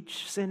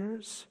teach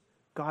sinners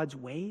God's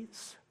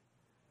ways?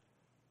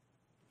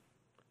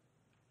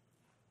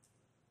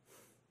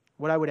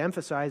 What I would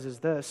emphasize is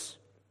this: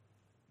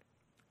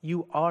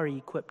 you are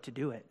equipped to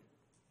do it.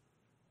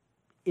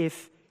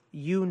 If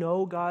you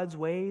know God's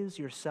ways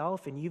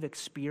yourself and you've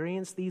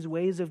experienced these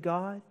ways of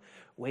God,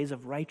 ways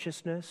of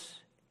righteousness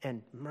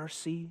and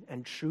mercy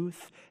and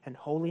truth and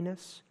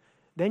holiness,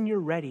 then you're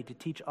ready to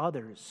teach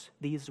others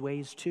these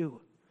ways too.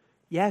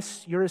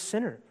 Yes, you're a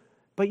sinner,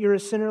 but you're a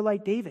sinner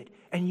like David,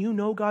 and you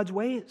know God's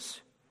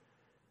ways.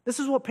 This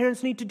is what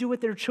parents need to do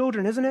with their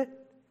children, isn't it?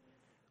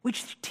 We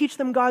teach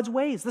them God's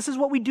ways. This is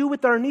what we do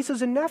with our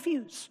nieces and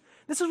nephews.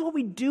 This is what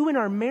we do in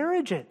our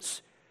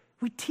marriages.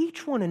 We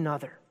teach one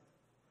another.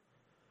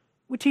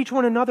 We teach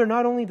one another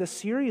not only the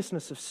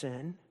seriousness of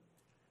sin,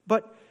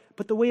 but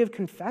the way of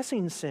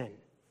confessing sin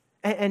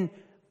and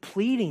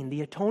pleading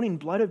the atoning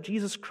blood of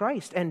Jesus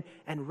Christ and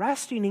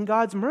resting in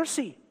God's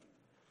mercy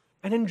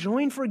and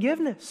enjoying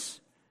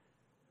forgiveness.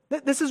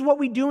 This is what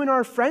we do in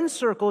our friend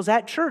circles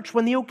at church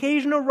when the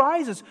occasion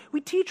arises. We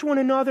teach one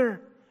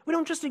another. We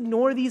don't just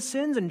ignore these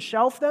sins and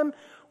shelf them.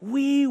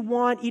 We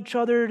want each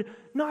other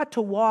not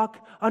to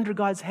walk under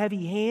God's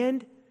heavy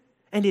hand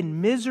and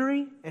in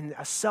misery and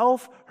a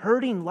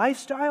self-hurting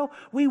lifestyle.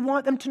 We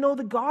want them to know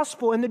the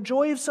gospel and the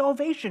joy of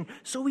salvation.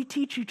 So we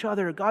teach each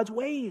other God's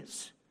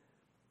ways.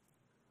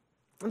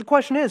 And the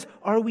question is,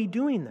 are we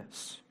doing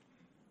this?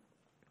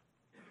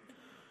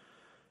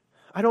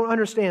 I don't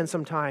understand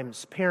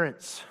sometimes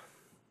parents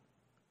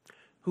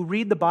who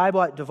read the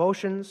Bible at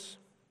devotions.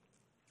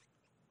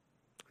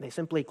 They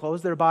simply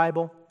close their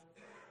Bible.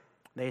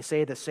 They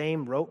say the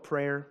same rote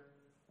prayer.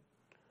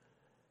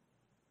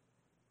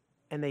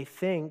 And they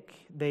think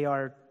they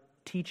are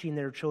teaching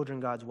their children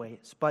God's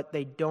ways, but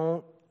they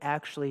don't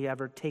actually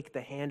ever take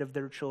the hand of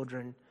their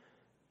children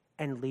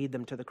and lead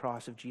them to the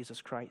cross of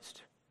Jesus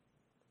Christ.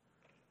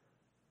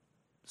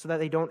 So that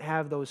they don't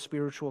have those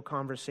spiritual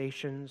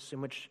conversations in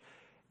which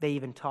they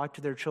even talk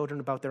to their children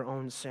about their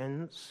own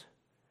sins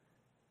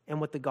and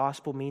what the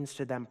gospel means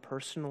to them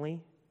personally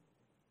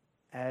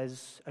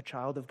as a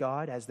child of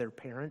God, as their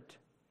parent.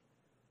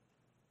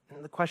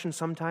 And the question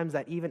sometimes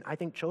that even I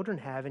think children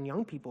have and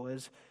young people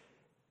is,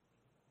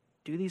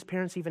 do these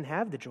parents even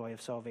have the joy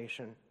of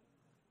salvation?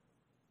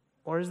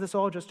 Or is this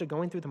all just a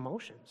going through the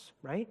motions,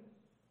 right?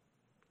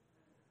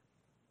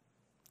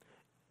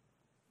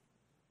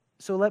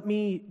 So let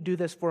me do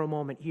this for a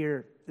moment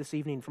here this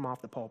evening from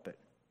off the pulpit.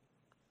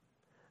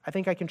 I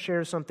think I can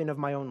share something of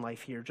my own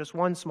life here, just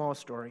one small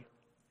story.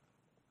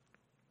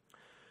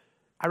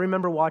 I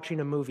remember watching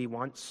a movie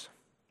once,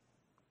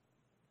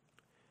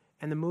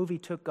 and the movie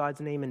took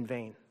God's name in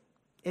vain.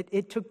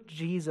 It took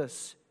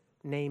Jesus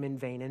name in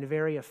vain in a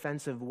very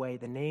offensive way,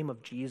 the name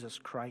of Jesus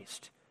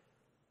Christ.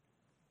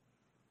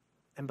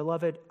 And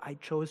beloved, I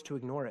chose to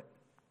ignore it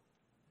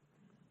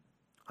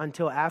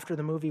until after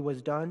the movie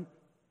was done,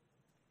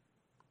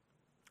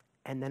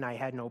 and then I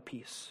had no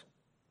peace.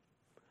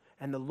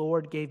 And the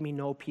Lord gave me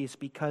no peace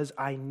because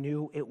I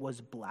knew it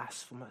was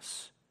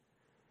blasphemous.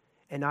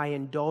 And I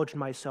indulged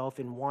myself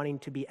in wanting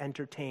to be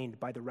entertained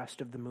by the rest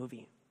of the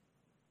movie.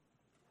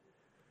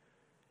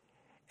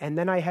 And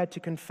then I had to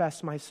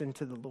confess my sin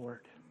to the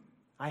Lord.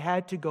 I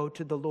had to go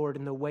to the Lord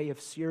in the way of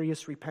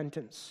serious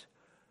repentance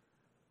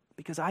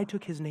because I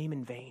took his name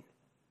in vain.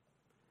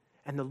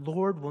 And the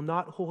Lord will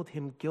not hold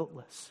him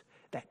guiltless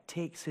that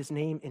takes his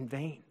name in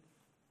vain.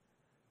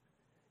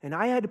 And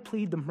I had to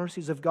plead the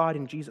mercies of God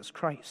in Jesus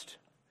Christ.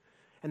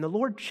 And the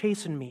Lord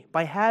chastened me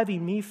by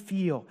having me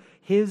feel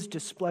his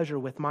displeasure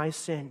with my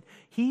sin.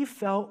 He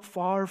felt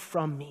far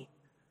from me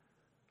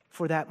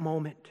for that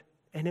moment.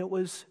 And it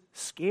was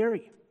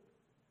scary.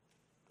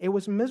 It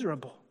was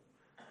miserable.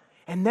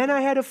 And then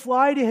I had to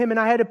fly to him and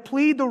I had to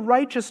plead the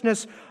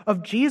righteousness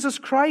of Jesus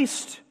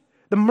Christ,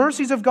 the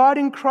mercies of God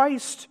in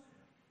Christ.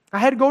 I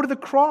had to go to the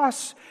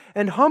cross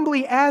and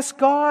humbly ask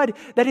God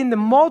that in the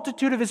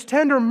multitude of his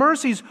tender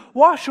mercies,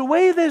 wash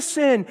away this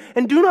sin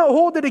and do not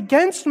hold it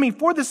against me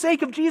for the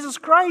sake of Jesus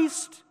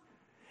Christ.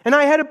 And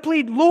I had to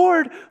plead,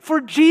 Lord,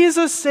 for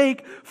Jesus'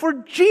 sake,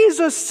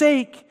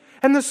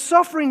 and the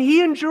suffering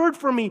he endured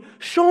for me,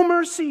 show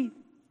mercy,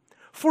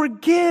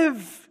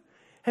 forgive,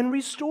 and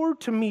restore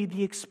to me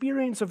the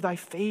experience of thy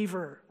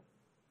favor.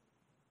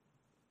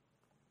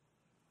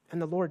 And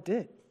the Lord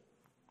did,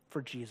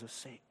 for Jesus'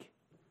 sake.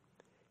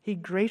 He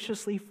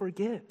graciously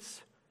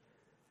forgives.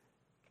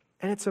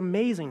 And it's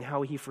amazing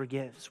how he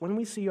forgives when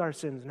we see our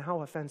sins and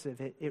how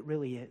offensive it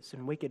really is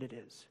and wicked it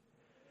is.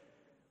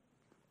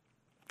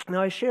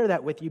 Now I share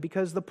that with you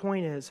because the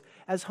point is,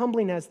 as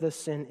humbling as this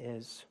sin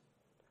is,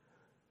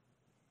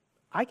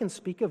 I can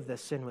speak of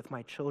this sin with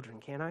my children,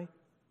 can't I?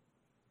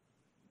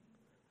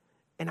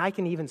 And I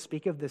can even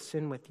speak of this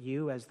sin with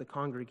you as the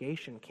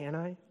congregation, can't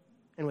I?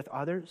 And with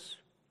others.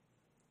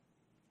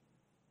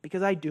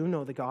 Because I do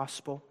know the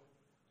gospel.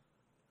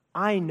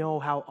 I know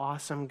how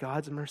awesome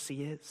God's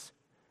mercy is.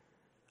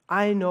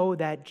 I know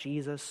that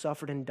Jesus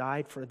suffered and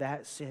died for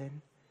that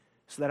sin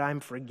so that I'm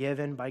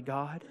forgiven by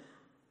God.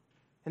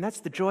 And that's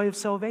the joy of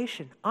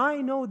salvation.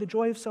 I know the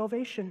joy of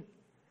salvation.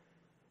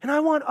 And I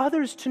want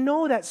others to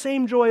know that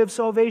same joy of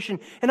salvation.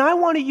 And I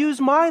want to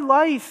use my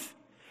life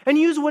and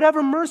use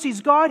whatever mercies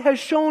God has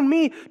shown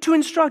me to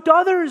instruct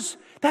others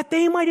that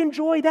they might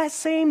enjoy that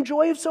same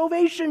joy of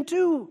salvation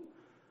too.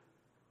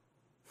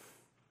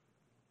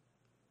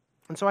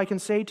 And so I can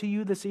say to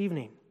you this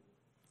evening,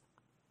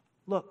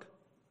 look,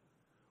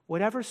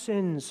 whatever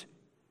sins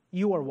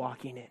you are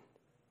walking in,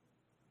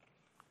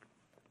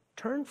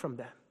 turn from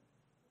them.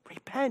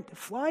 Repent.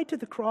 Fly to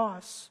the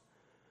cross.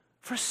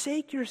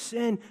 Forsake your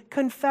sin.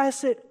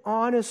 Confess it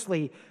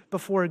honestly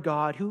before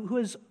God, who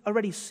has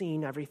already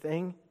seen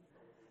everything.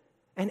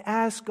 And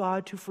ask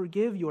God to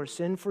forgive your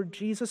sin for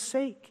Jesus'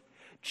 sake.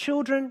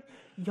 Children,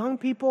 young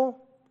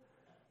people,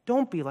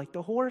 don't be like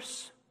the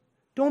horse.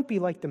 Don't be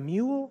like the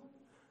mule.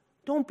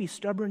 Don't be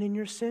stubborn in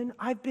your sin.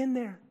 I've been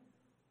there.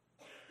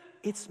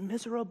 It's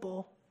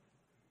miserable.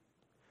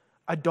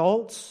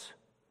 Adults,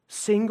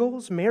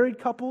 singles, married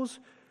couples,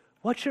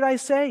 what should I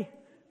say?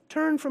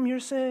 Turn from your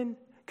sin.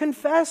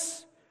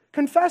 Confess.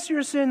 Confess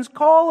your sins.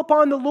 Call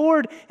upon the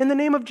Lord in the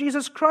name of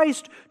Jesus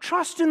Christ.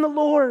 Trust in the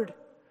Lord.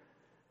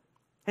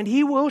 And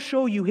he will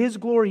show you his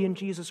glory in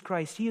Jesus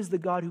Christ. He is the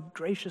God who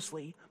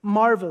graciously,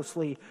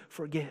 marvelously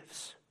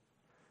forgives.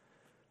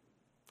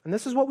 And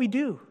this is what we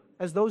do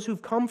as those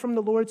who've come from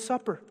the Lord's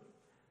Supper.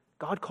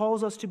 God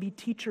calls us to be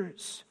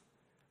teachers,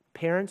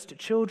 parents to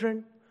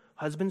children,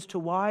 husbands to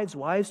wives,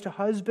 wives to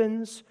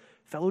husbands,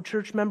 fellow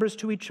church members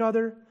to each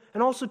other,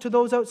 and also to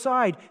those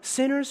outside,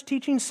 sinners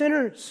teaching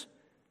sinners.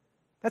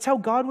 That's how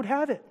God would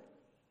have it.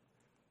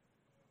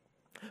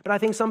 But I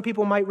think some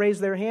people might raise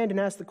their hand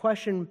and ask the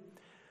question,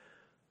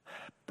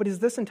 but is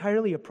this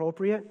entirely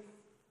appropriate?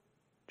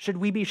 Should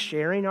we be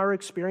sharing our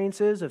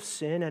experiences of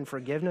sin and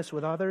forgiveness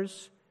with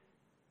others?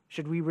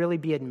 Should we really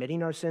be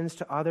admitting our sins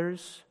to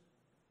others?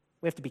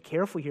 We have to be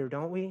careful here,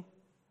 don't we?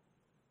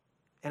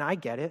 And I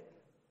get it.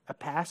 A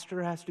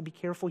pastor has to be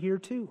careful here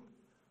too.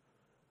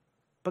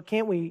 But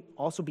can't we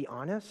also be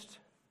honest?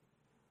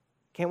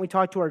 Can't we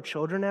talk to our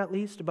children at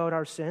least about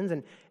our sins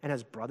and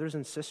as brothers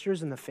and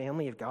sisters in the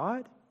family of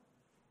God?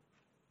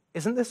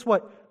 Isn't this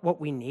what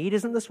we need?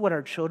 Isn't this what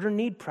our children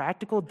need?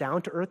 Practical,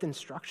 down-to-earth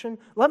instruction?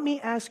 Let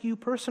me ask you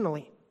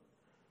personally.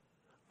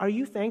 Are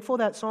you thankful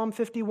that Psalm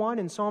 51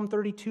 and Psalm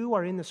 32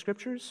 are in the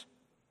Scriptures?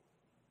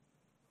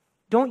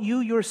 Don't you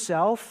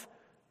yourself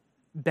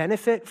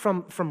benefit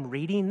from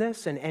reading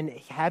this and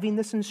having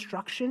this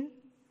instruction?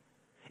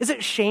 Is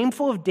it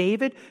shameful of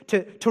David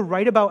to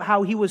write about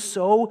how he was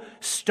so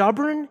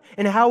stubborn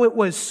and how it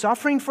was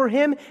suffering for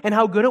him and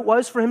how good it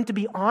was for him to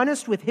be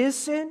honest with his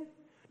sin?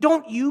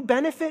 Don't you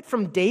benefit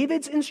from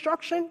David's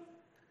instruction?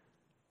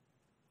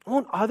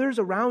 Won't others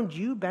around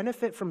you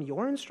benefit from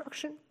your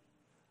instruction?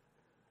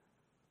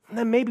 And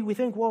then maybe we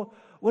think, well,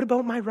 what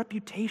about my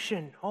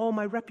reputation? Oh,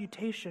 my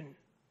reputation.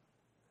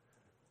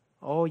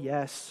 Oh,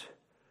 yes.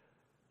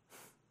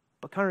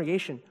 But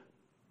congregation,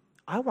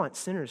 I want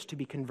sinners to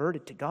be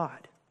converted to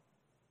God.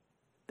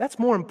 That's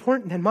more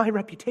important than my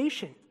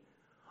reputation.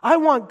 I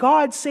want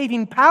God's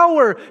saving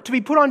power to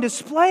be put on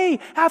display.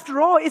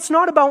 After all, it's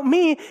not about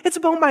me, it's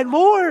about my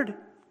Lord.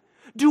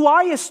 Do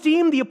I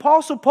esteem the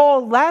Apostle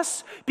Paul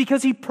less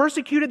because he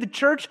persecuted the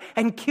church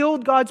and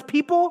killed God's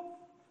people?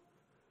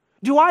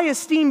 Do I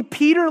esteem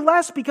Peter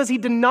less because he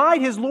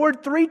denied his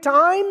Lord 3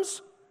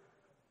 times?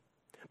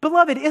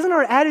 Beloved, isn't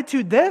our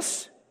attitude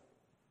this?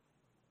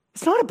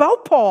 It's not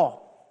about Paul.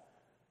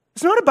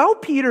 It's not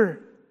about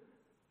Peter.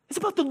 It's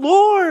about the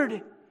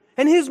Lord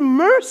and His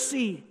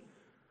mercy.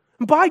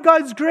 By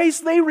God's grace,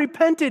 they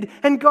repented,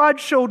 and God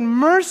showed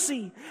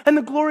mercy, and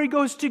the glory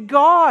goes to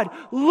God.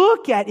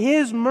 Look at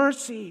His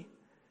mercy.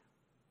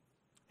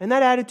 And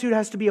that attitude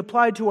has to be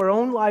applied to our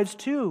own lives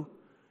too.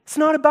 It's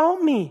not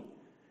about me.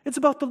 It's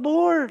about the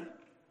Lord.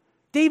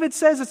 David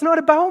says, it's not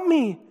about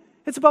me.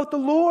 It's about the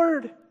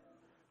Lord.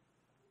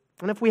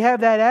 And if we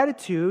have that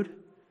attitude,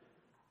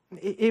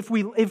 if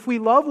we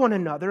love one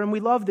another and we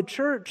love the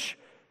church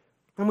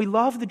and we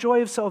love the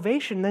joy of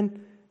salvation,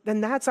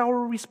 then that's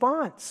our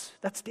response.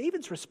 That's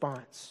David's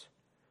response.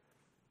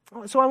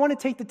 So I want to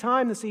take the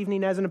time this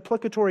evening as an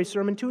applicatory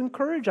sermon to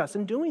encourage us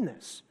in doing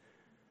this,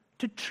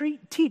 to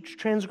teach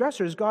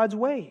transgressors God's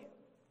way.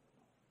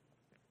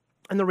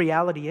 And the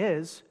reality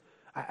is,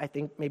 I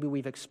think maybe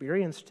we've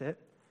experienced it,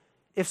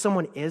 if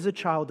someone is a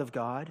child of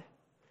God,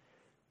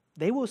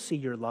 they will see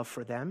your love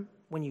for them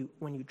when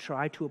you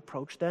try to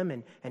approach them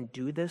and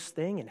do this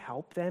thing and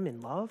help them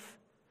in love.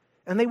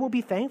 And they will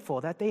be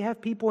thankful that they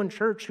have people in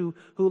church who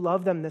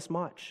love them this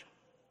much.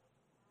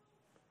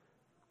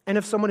 And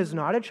if someone is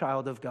not a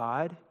child of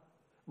God,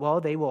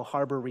 well, they will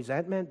harbor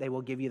resentment. They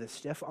will give you the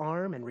stiff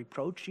arm and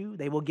reproach you.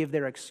 They will give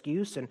their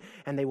excuse and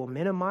they will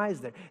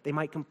minimize. They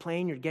might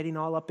complain you're getting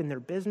all up in their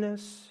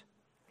business.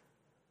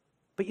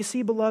 But you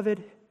see,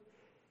 beloved,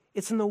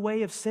 it's in the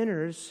way of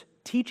sinners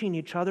teaching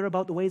each other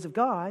about the ways of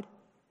God,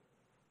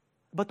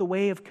 about the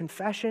way of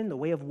confession, the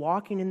way of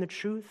walking in the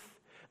truth,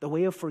 the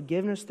way of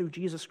forgiveness through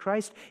Jesus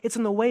Christ. It's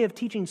in the way of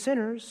teaching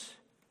sinners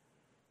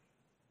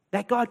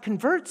that God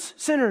converts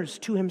sinners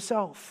to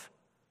Himself.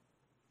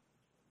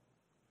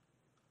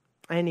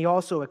 And He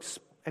also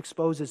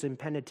exposes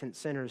impenitent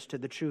sinners to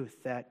the truth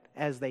that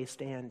as they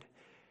stand,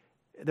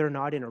 they're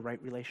not in a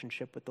right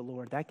relationship with the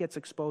Lord. That gets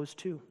exposed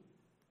too.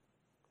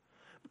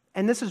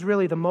 And this is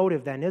really the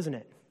motive then, isn't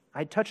it?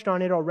 I touched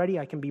on it already.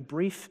 I can be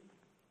brief.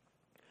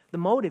 The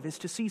motive is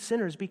to see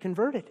sinners be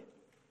converted.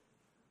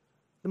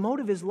 The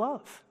motive is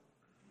love.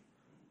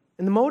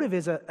 And the motive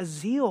is a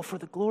zeal for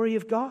the glory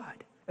of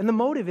God. And the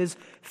motive is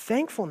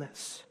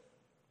thankfulness.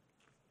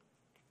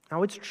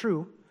 Now, it's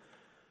true,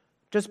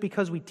 just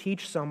because we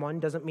teach someone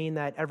doesn't mean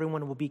that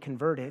everyone will be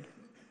converted.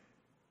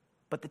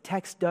 But the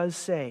text does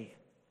say,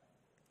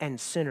 and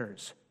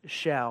sinners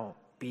shall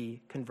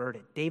be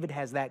converted. David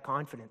has that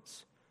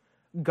confidence.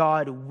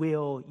 God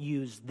will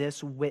use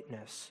this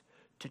witness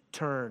to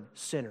turn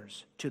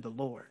sinners to the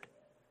Lord.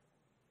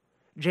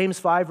 James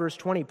 5 verse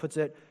 20 puts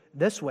it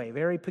this way,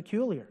 very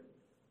peculiar.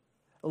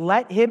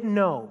 Let him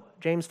know,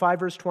 James 5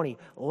 verse 20,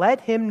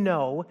 let him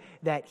know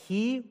that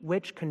he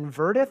which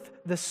converteth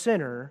the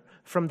sinner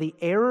from the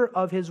error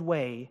of his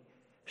way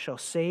shall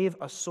save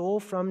a soul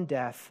from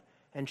death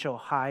and shall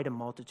hide a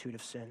multitude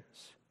of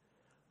sins.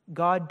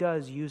 God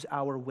does use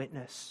our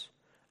witness,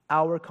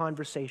 our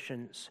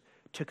conversations,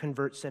 to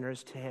convert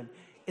sinners to Him.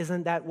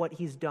 Isn't that what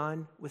He's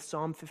done with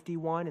Psalm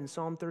 51 and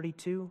Psalm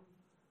 32?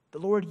 The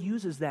Lord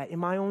uses that in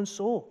my own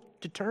soul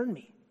to turn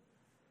me.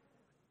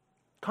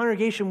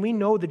 Congregation, we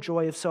know the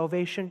joy of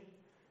salvation.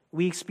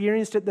 We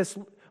experienced it this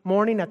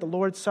morning at the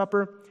Lord's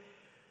Supper.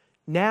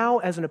 Now,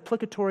 as an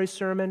applicatory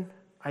sermon,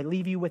 I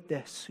leave you with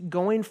this.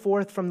 Going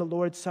forth from the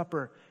Lord's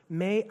Supper,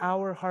 may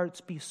our hearts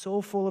be so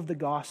full of the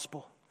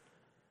gospel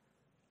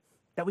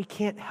that we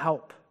can't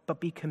help but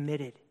be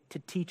committed to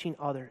teaching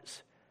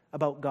others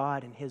about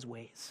God and His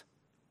ways.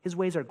 His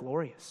ways are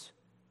glorious,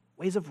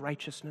 ways of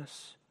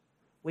righteousness,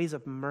 ways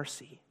of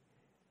mercy,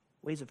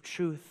 ways of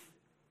truth,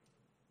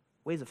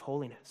 ways of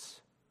holiness.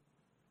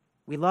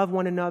 We love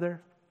one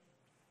another,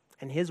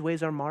 and His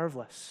ways are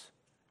marvelous.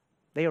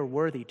 They are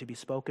worthy to be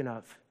spoken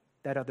of,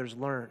 that others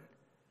learn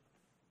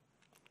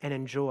and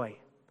enjoy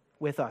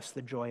with us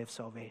the joy of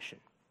salvation.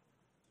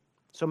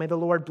 So may the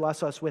Lord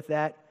bless us with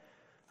that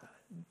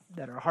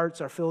our hearts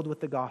are filled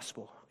with the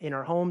gospel in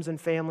our homes and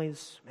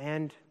families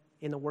and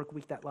in the work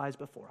week that lies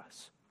before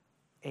us.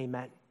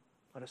 Amen.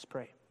 Let us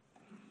pray.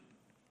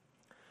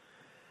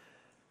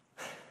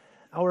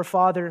 Our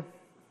Father,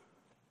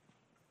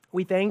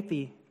 we thank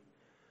Thee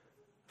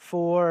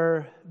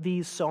for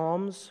these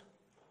Psalms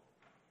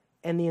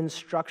and the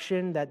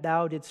instruction that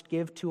Thou didst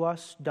give to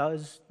us,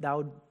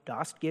 Thou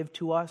dost give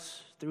to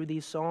us through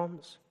these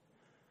Psalms,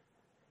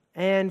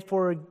 and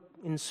for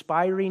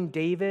inspiring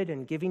David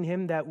and giving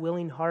him that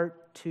willing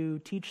heart to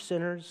teach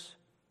sinners.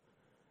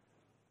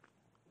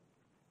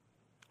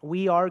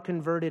 We are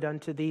converted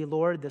unto thee,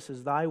 Lord. This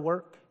is thy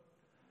work.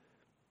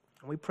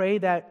 And we pray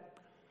that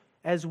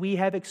as we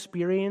have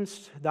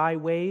experienced thy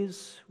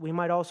ways, we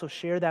might also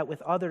share that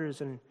with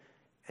others, and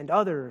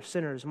other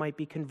sinners might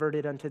be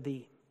converted unto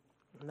thee.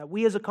 And that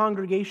we as a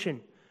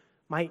congregation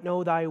might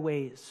know thy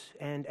ways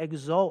and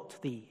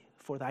exalt thee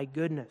for thy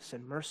goodness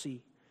and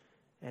mercy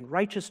and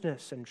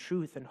righteousness and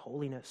truth and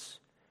holiness.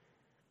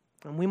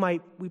 And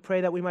we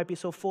pray that we might be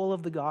so full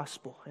of the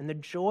gospel and the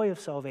joy of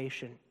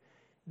salvation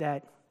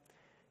that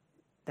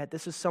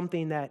this is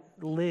something that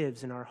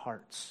lives in our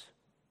hearts.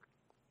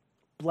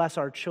 Bless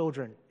our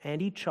children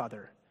and each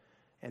other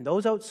and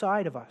those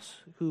outside of us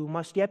who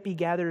must yet be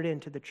gathered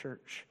into the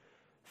church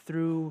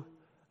through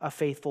a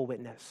faithful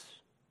witness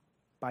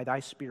by thy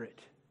Spirit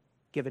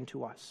given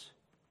to us.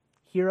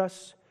 Hear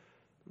us,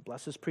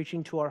 bless us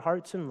preaching to our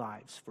hearts and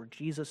lives. For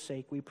Jesus'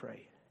 sake we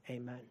pray.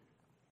 Amen.